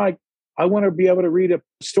simply like, I want to be able to read a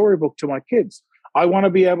storybook to my kids. I want to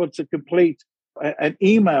be able to complete an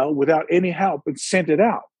email without any help and send it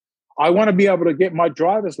out. I want to be able to get my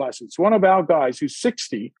driver's license. One of our guys who's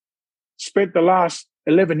 60 spent the last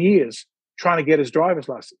 11 years trying to get his driver's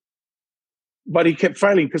license. But he kept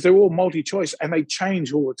failing because they're all multi-choice and they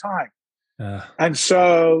change all the time. And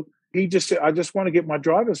so he just said, I just want to get my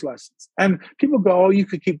driver's license. And people go, oh, you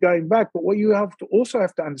could keep going back. But what you have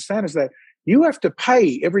to understand is that you have to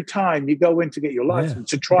pay every time you go in to get your license,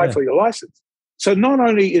 to try for your license. So not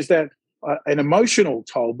only is that an emotional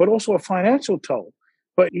toll, but also a financial toll.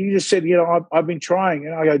 But you just said, I've been trying.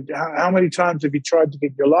 And I go, how many times have you tried to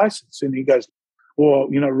get your license? And he goes, well,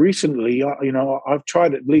 recently, I've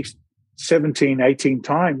tried at least 17, 18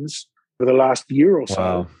 times for the last year or so.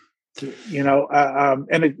 Wow.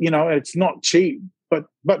 And it's not cheap, but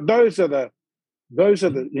those are the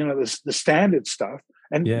the standard stuff.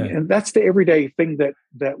 And that's the everyday thing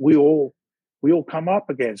that we all come up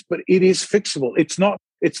against. But it is fixable.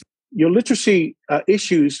 It's your literacy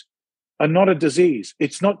issues are not a disease.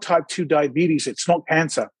 It's not type 2 diabetes. It's not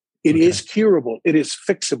cancer. It is curable. It is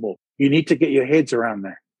fixable. You need to get your heads around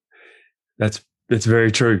that. That's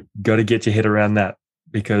very true. Got to get your head around that,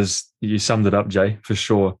 because you summed it up, Jay, for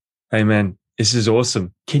sure. Hey, man, this is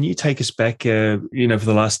awesome. Can you take us back, for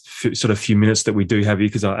the last few minutes that we do have you,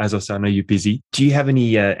 because as I say, I know you're busy. Do you have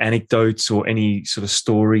any anecdotes or any sort of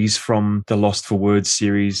stories from the Lost for Words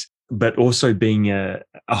series, but also being a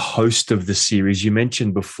host of the series? You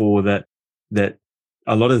mentioned before that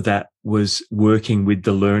a lot of that was working with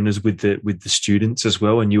the learners, with the students as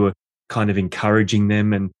well, and you were kind of encouraging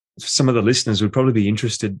them. And some of the listeners would probably be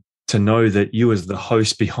interested to know that you, as the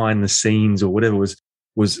host behind the scenes or whatever,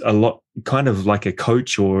 was a lot kind of like a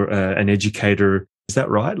coach or an educator. Is that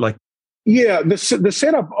right? The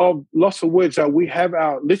setup of Lost for Words, we have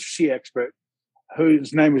our literacy expert,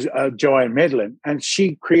 whose name is Joanne Medlin, and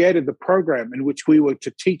she created the program in which we were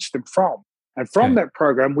to teach them from. And from that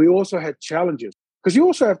program, we also had challenges, because you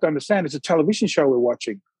also have to understand it's a television show we're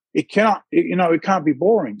watching. It can't be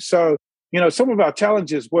boring. So, some of our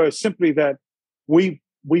challenges were simply that we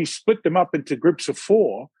split them up into groups of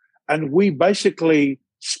 4, and we basically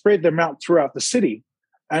spread them out throughout the city,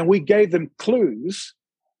 and we gave them clues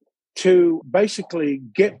to basically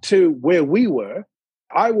get to where we were.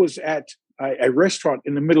 I was at a restaurant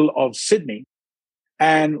in the middle of Sydney,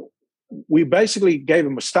 and we basically gave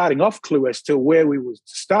them a starting off clue as to where we were to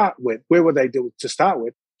start with, where were they to start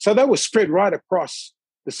with. So they were spread right across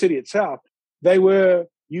the city itself. They were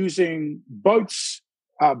using boats,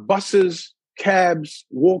 buses, cabs,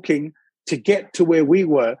 walking to get to where we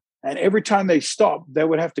were. And every time they stopped, they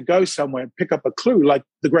would have to go somewhere and pick up a clue, like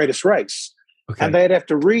The Greatest Race. Okay. And they'd have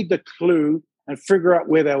to read the clue and figure out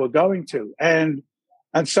where they were going to. And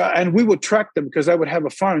we would track them because they would have a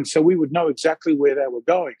phone, so we would know exactly where they were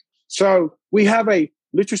going. So we have a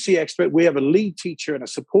literacy expert, we have a lead teacher and a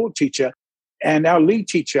support teacher. And our lead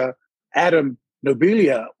teacher, Adam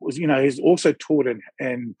Nobilia, he's also taught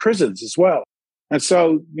in prisons as well. And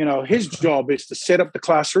so, his job is to set up the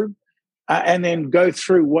classroom and then go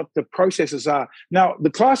through what the processes are. Now, the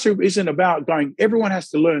classroom isn't about going, everyone has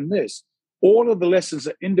to learn this. All of the lessons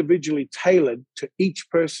are individually tailored to each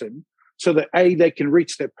person so that, A, they can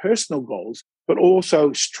reach their personal goals, but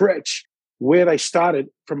also stretch where they started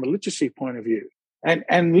from a literacy point of view. And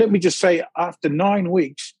let me just say, after 9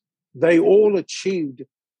 weeks, they all achieved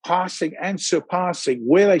passing and surpassing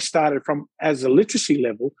where they started from as a literacy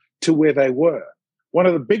level to where they were. One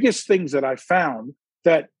of the biggest things that I found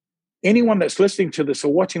that anyone that's listening to this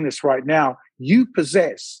or watching this right now, you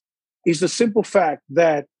possess, is the simple fact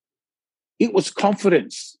that it was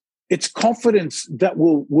confidence. It's confidence that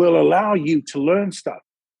will allow you to learn stuff.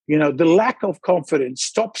 The lack of confidence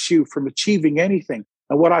stops you from achieving anything.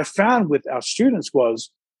 And what I found with our students was,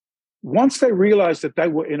 once they realized that they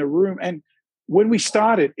were in a room, and when we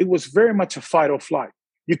started, it was very much a fight or flight.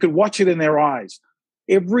 You could watch it in their eyes.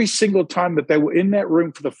 Every single time that they were in that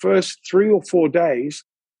room for the first 3 or 4 days,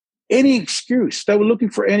 any excuse, they were looking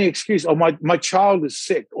for any excuse. Oh, my child is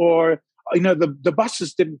sick, or, the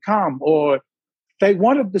buses didn't come, or they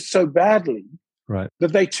wanted this so badly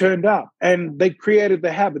that they turned up, and they created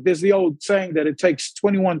the habit. There's the old saying that it takes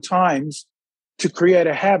 21 times to create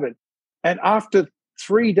a habit. And after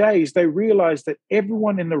 3 days, they realized that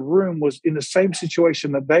everyone in the room was in the same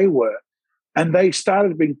situation that they were, and they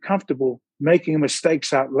started being comfortable making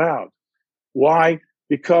mistakes out loud. Why?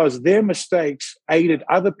 Because their mistakes aided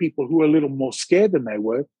other people who were a little more scared than they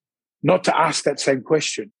were not to ask that same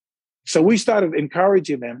question. So we started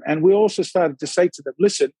encouraging them, and we also started to say to them,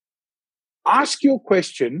 listen, ask your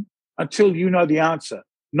question until you know the answer.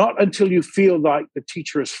 not until you feel like the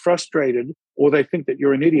teacher is frustrated or they think that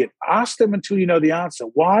you're an idiot. Ask them until you know the answer.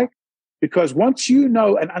 Why? Because once you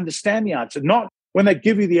know and understand the answer, not when they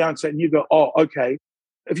give you the answer and you go, oh, okay.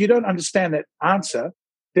 If you don't understand that answer,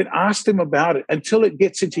 then ask them about it until it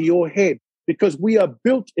gets into your head, because we are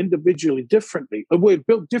built individually differently. We're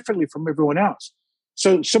built differently from everyone else.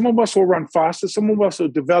 So some of us will run faster, some of us will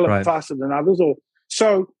develop faster than others.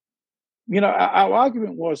 So, our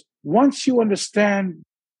argument was, once you understand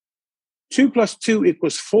 2 + 2 =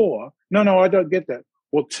 4, no, I don't get that.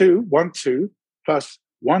 Well, 2 plus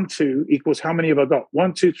 1, 2 equals how many have I got?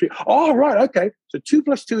 1, 2, 3. Oh, right, okay. So 2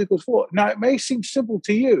 + 2 = 4. Now, it may seem simple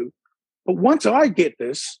to you, but once I get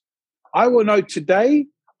this, I will know today,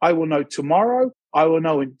 I will know tomorrow, I will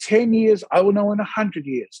know in 10 years, I will know in 100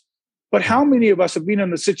 years. But how many of us have been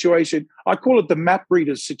in a situation, I call it the map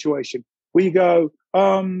readers situation, where you go,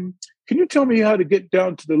 can you tell me how to get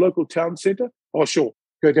down to the local town center? Oh, sure.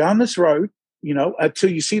 Go down this road,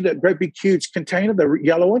 until you see that great big huge container, the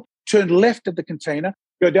yellow one, turn left at the container,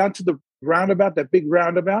 go down to the roundabout, that big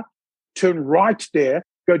roundabout, turn right there,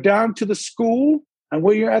 go down to the school, and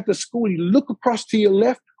when you're at the school, you look across to your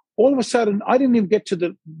left, all of a sudden, I didn't even get to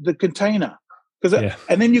the container.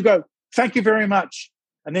 And then you go, thank you very much.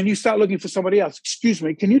 And then you start looking for somebody else. Excuse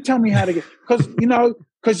me, can you tell me how to get,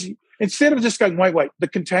 because instead of just going, wait, the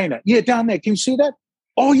container. Yeah, down there. Can you see that?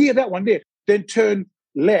 Oh, yeah, that one there. Then turn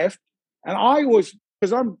left. And I always,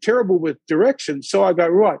 because I'm terrible with directions, so I go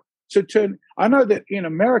right. So I know that in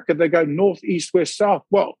America, they go north, east, west, south.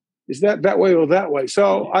 Well, is that way or that way?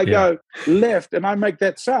 So I go left and I make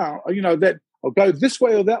that sound, that I'll go this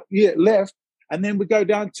way or that, left. And then we go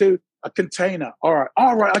down to a container. All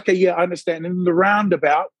right. Okay, yeah, I understand. And the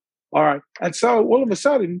roundabout. All right. And so all of a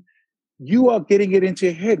sudden, you are getting it into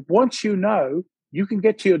your head. Once you know, you can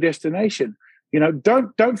get to your destination.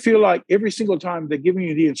 Don't feel like every single time they're giving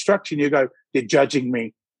you the instruction, you go, they're judging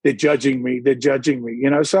me. They're judging me. They're judging me.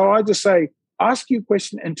 So I just say, ask you a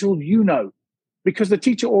question until you know, because the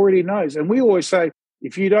teacher already knows. And we always say,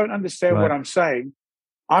 if you don't understand what I'm saying,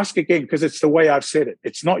 ask again, because it's the way I've said it.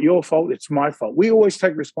 It's not your fault. It's my fault. We always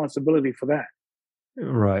take responsibility for that.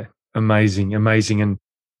 Right. Amazing. And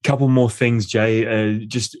a couple more things, Jay.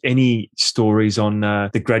 Just any stories on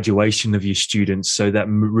the graduation of your students. So that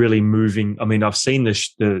really moving. I mean, I've seen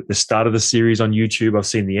the start of the series on YouTube. I've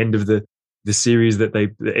seen the end of the series that the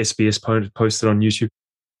SBS posted on YouTube.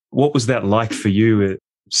 What was that like for you,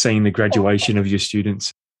 seeing the graduation of your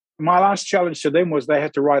students? My last challenge to them was they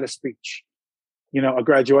had to write a speech, a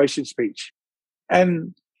graduation speech.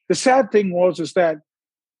 And the sad thing is that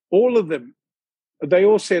all of them, they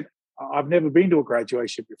all said, I've never been to a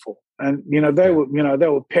graduation before. And, they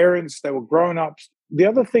were parents, they were grown-ups. The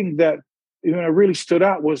other thing that, really stood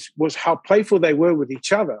out was how playful they were with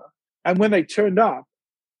each other. And when they turned up,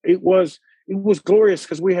 it was glorious,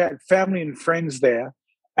 because we had family and friends there.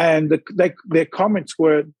 And their comments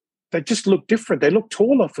were, they just looked different. They looked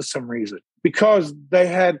taller for some reason, because they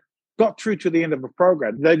had got through to the end of a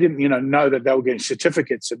program. They didn't, know that they were getting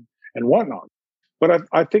certificates and whatnot. But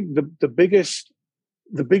I think the biggest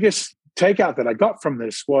takeout that I got from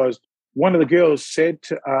this was, one of the girls said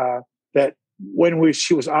that when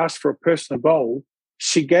she was asked for a personal goal,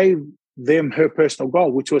 she gave them her personal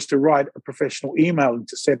goal, which was to write a professional email and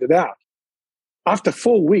to send it out. After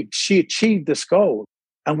 4 weeks, she achieved this goal.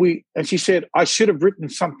 And she said, I should have written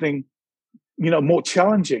something, more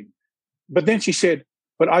challenging. But then she said,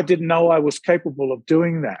 but I didn't know I was capable of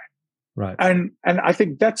doing that. Right. And I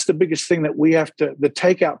think that's the biggest thing that we have to, the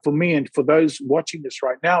takeout for me and for those watching this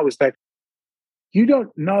right now, is that you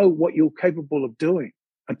don't know what you're capable of doing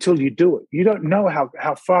until you do it. You don't know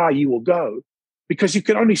how far you will go, because you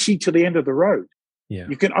can only see to the end of the road. Yeah.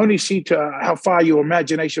 You can only see to how far your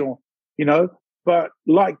imagination, but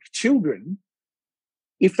like children,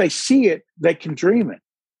 if they see it, they can dream it.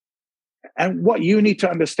 And what you need to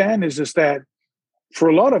understand is that for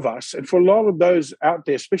a lot of us, and for a lot of those out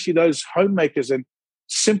there, especially those homemakers and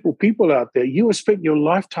simple people out there, you have spent your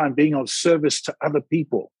lifetime being of service to other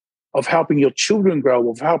people, of helping your children grow,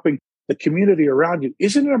 of helping the community around you.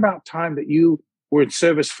 Isn't it about time that you were in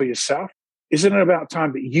service for yourself? Isn't it about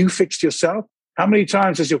time that you fixed yourself? How many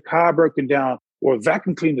times has your car broken down, or a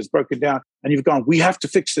vacuum cleaner's broken down, and you've gone, we have to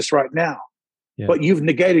fix this right now? Yeah. But you've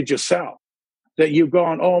negated yourself. That you've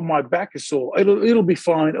gone, oh, my back is sore. It'll be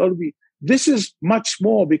fine. This is much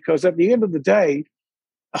more, because at the end of the day,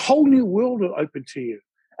 a whole new world will open to you.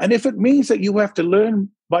 And if it means that you have to learn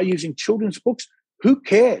by using children's books, who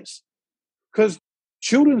cares? Because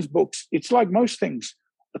children's books, it's like most things.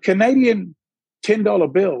 A Canadian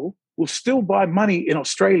 $10 bill will still buy money in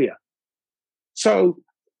Australia. So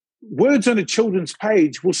words on a children's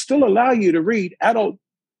page will still allow you to read adult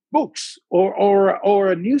books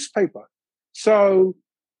or a newspaper. So,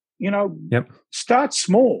 start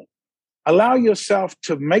small. Allow yourself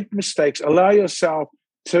to make mistakes. Allow yourself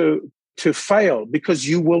to fail, because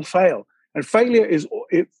you will fail. And failure is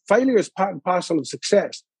part and parcel of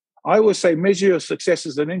success. I always say measure your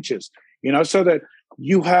successes in inches, so that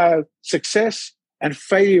you have success and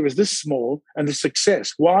failure is this small, and the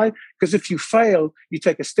success. Why? Because if you fail, you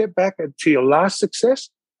take a step back to your last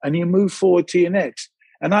success and you move forward to your next.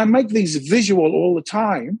 And I make these visual all the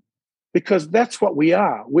time because that's what we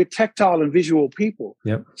are. We're tactile and visual people.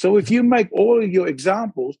 Yep. So if you make all of your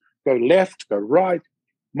examples, go left, go right,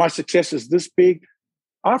 my success is this big.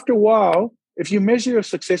 After a while, if you measure your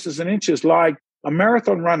successes in inches, like a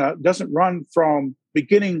marathon runner doesn't run from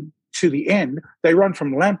beginning to the end, they run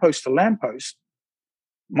from lamppost to lamppost.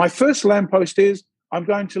 My first lamppost is I'm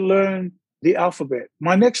going to learn the alphabet.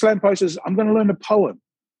 My next lamppost is I'm going to learn a poem.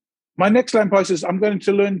 My next lamppost is I'm going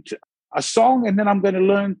to learn a song, and then I'm going to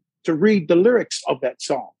learn to read the lyrics of that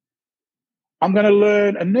song. I'm going to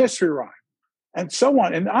learn a nursery rhyme, and so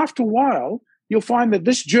on. And after a while, you'll find that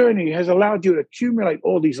this journey has allowed you to accumulate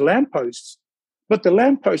all these lampposts, but the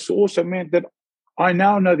lampposts also meant that I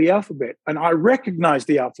now know the alphabet, and I recognize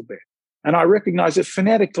the alphabet, and I recognize it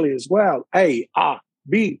phonetically as well. A,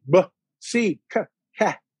 B, B, C, K,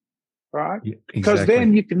 K, right? Yeah, exactly. Because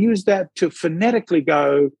then you can use that to phonetically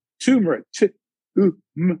go turmeric, T, U,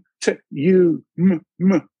 M, T, U, M,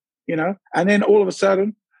 M, and then all of a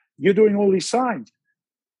sudden you're doing all these signs.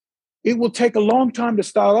 It will take a long time to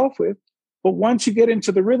start off with, but once you get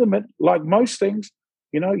into the rhythm, like most things,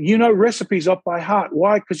 you know recipes up by heart.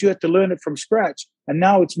 Why? Because you had to learn it from scratch, and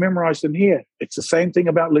now it's memorized in here. It's the same thing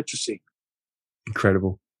about literacy.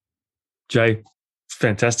 Incredible. Jay, it's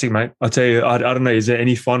fantastic, mate. I'll tell you, I don't know, is there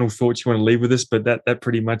any final thoughts you want to leave with us? But that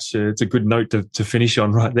pretty much, it's a good note to finish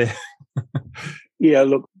on right there. Yeah,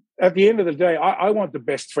 look, at the end of the day, I want the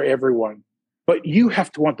best for everyone, but you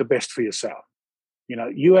have to want the best for yourself.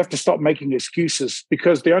 You have to stop making excuses,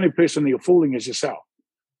 because the only person that you're fooling is yourself.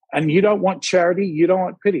 And you don't want charity. You don't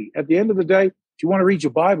want pity. At the end of the day, if you want to read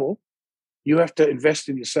your Bible, you have to invest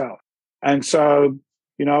in yourself. And so,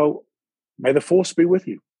 may the force be with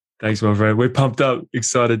you. Thanks, my friend. We're pumped up,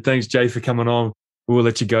 excited. Thanks, Jay, for coming on. We'll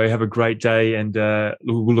let you go. Have a great day. And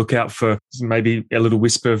we'll look out for maybe a little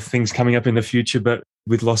whisper of things coming up in the future, but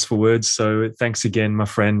with Lost for Words. So thanks again, my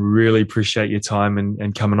friend. Really appreciate your time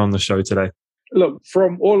and coming on the show today. Look,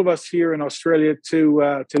 from all of us here in Australia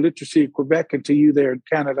to Literacy Quebec and to you there in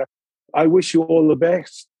Canada, I wish you all the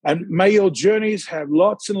best. And may your journeys have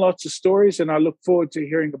lots and lots of stories. And I look forward to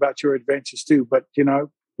hearing about your adventures too. But,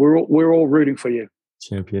 we're all rooting for you.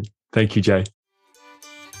 Champion. Thank you, Jay.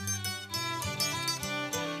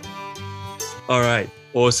 All right.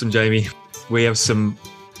 Awesome, Jamie. We have some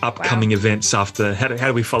upcoming events after. How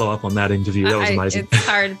do we follow up on that interview? That was amazing. It's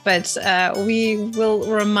hard, but we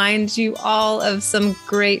will remind you all of some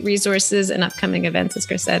great resources and upcoming events, as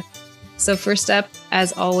Chris said. So first up,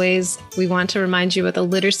 as always, we want to remind you about the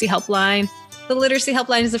Literacy Helpline. The Literacy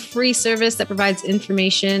Helpline is a free service that provides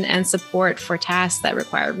information and support for tasks that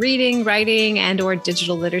require reading, writing, and/or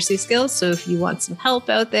digital literacy skills. So if you want some help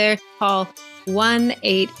out there, call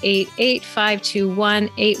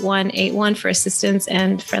 1-888-521-8181 for assistance,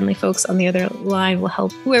 and friendly folks on the other line will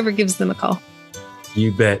help whoever gives them a call.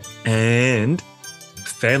 You bet. And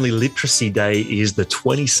Family Literacy Day is the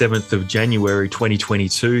 27th of January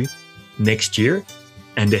 2022 next year.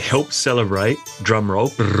 And to help celebrate, drum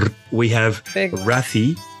roll, we have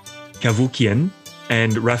Rafi Kavukian.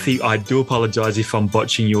 And Rafi, I do apologize if I'm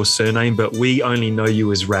botching your surname, but we only know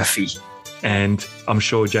you as Rafi. And I'm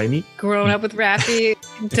sure, Jamie? Grown up with Rafi,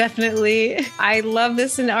 definitely. I love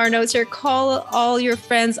this in our notes here. Call all your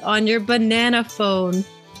friends on your banana phone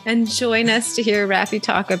and join us to hear Rafi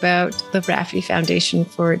talk about the Rafi Foundation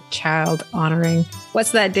for Child Honoring.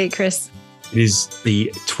 What's that date, Chris? It is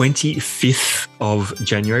the 25th of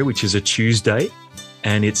January, which is a Tuesday,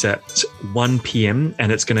 and it's at 1 p.m.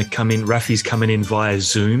 and it's going to come in. Rafi's coming in via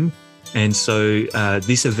Zoom. And so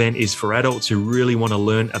this event is for adults who really want to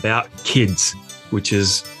learn about kids, which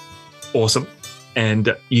is awesome.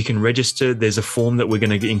 And you can register. There's a form that we're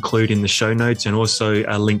going to include in the show notes, and also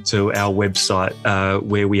a link to our website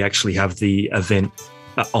where we actually have the event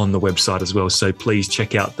on the website as well. So please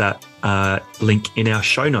check out that link in our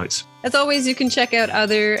show notes. As always, you can check out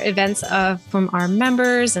other events from our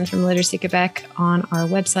members and from Literacy Quebec on our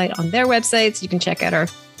website, on their websites. You can check out our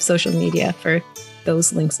social media for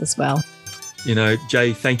those links as well.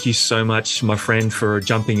 Jay, thank you so much, my friend, for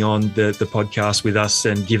jumping on the podcast with us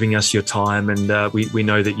and giving us your time. And we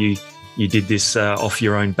know that you you did this off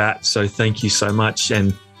your own bat. So thank you so much.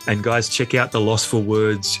 And guys, check out the Lost for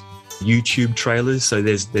Words YouTube trailers. So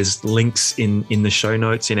there's links in the show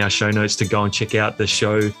notes, in our show notes, to go and check out the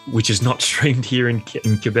show, which is not streamed here in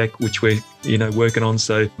Quebec, which we're working on.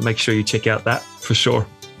 So make sure you check out that for sure.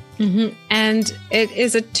 Mm-hmm. And it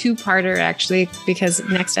is a two-parter, actually, because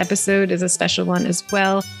next episode is a special one as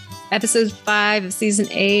well. Episode 5 of season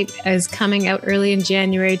 8 is coming out early in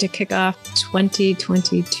January to kick off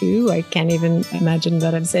 2022. I can't even imagine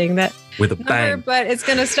that I'm saying that with a bang, but it's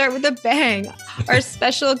going to start with a bang. Our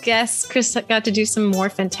special guests, Chris got to do some more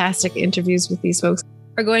fantastic interviews with these folks,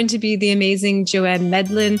 are going to be the amazing Joanne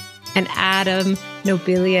Medlin and Adam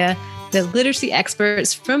Nobilia, the literacy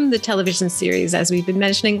experts from the television series, as we've been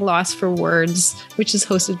mentioning, Lost for Words, which is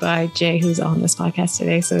hosted by Jay, who's on this podcast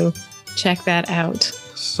today. So check that out.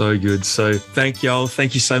 So good. So thank y'all.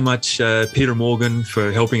 Thank you so much, Peter Morgan,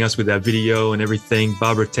 for helping us with our video and everything.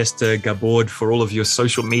 Barbara Testa Gabord for all of your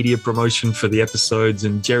social media promotion for the episodes.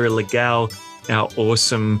 And Jerry Legal, our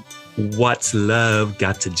awesome What's Love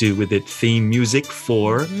Got to Do With It theme music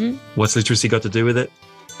for What's Literacy Got to Do With It.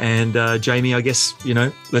 And Jamie, I guess,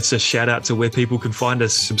 let's just shout out to where people can find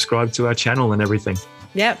us, subscribe to our channel and everything.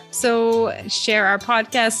 Yep. So share our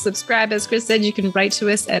podcast, subscribe. As Chris said, you can write to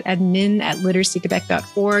us at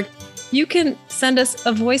admin@literacyquebec.org. You can send us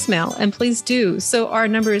a voicemail, and please do. So our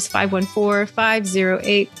number is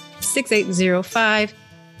 514-508-6805.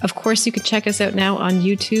 Of course, you can check us out now on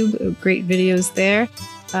YouTube. Great videos there.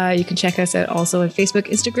 You can check us out also on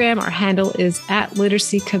Facebook, Instagram. Our handle is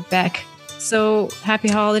 @literacyquebec. So happy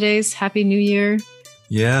holidays. Happy New Year.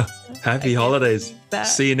 Yeah. Happy holidays.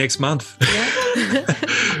 See you next month. Yeah.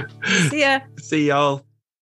 See ya. See y'all.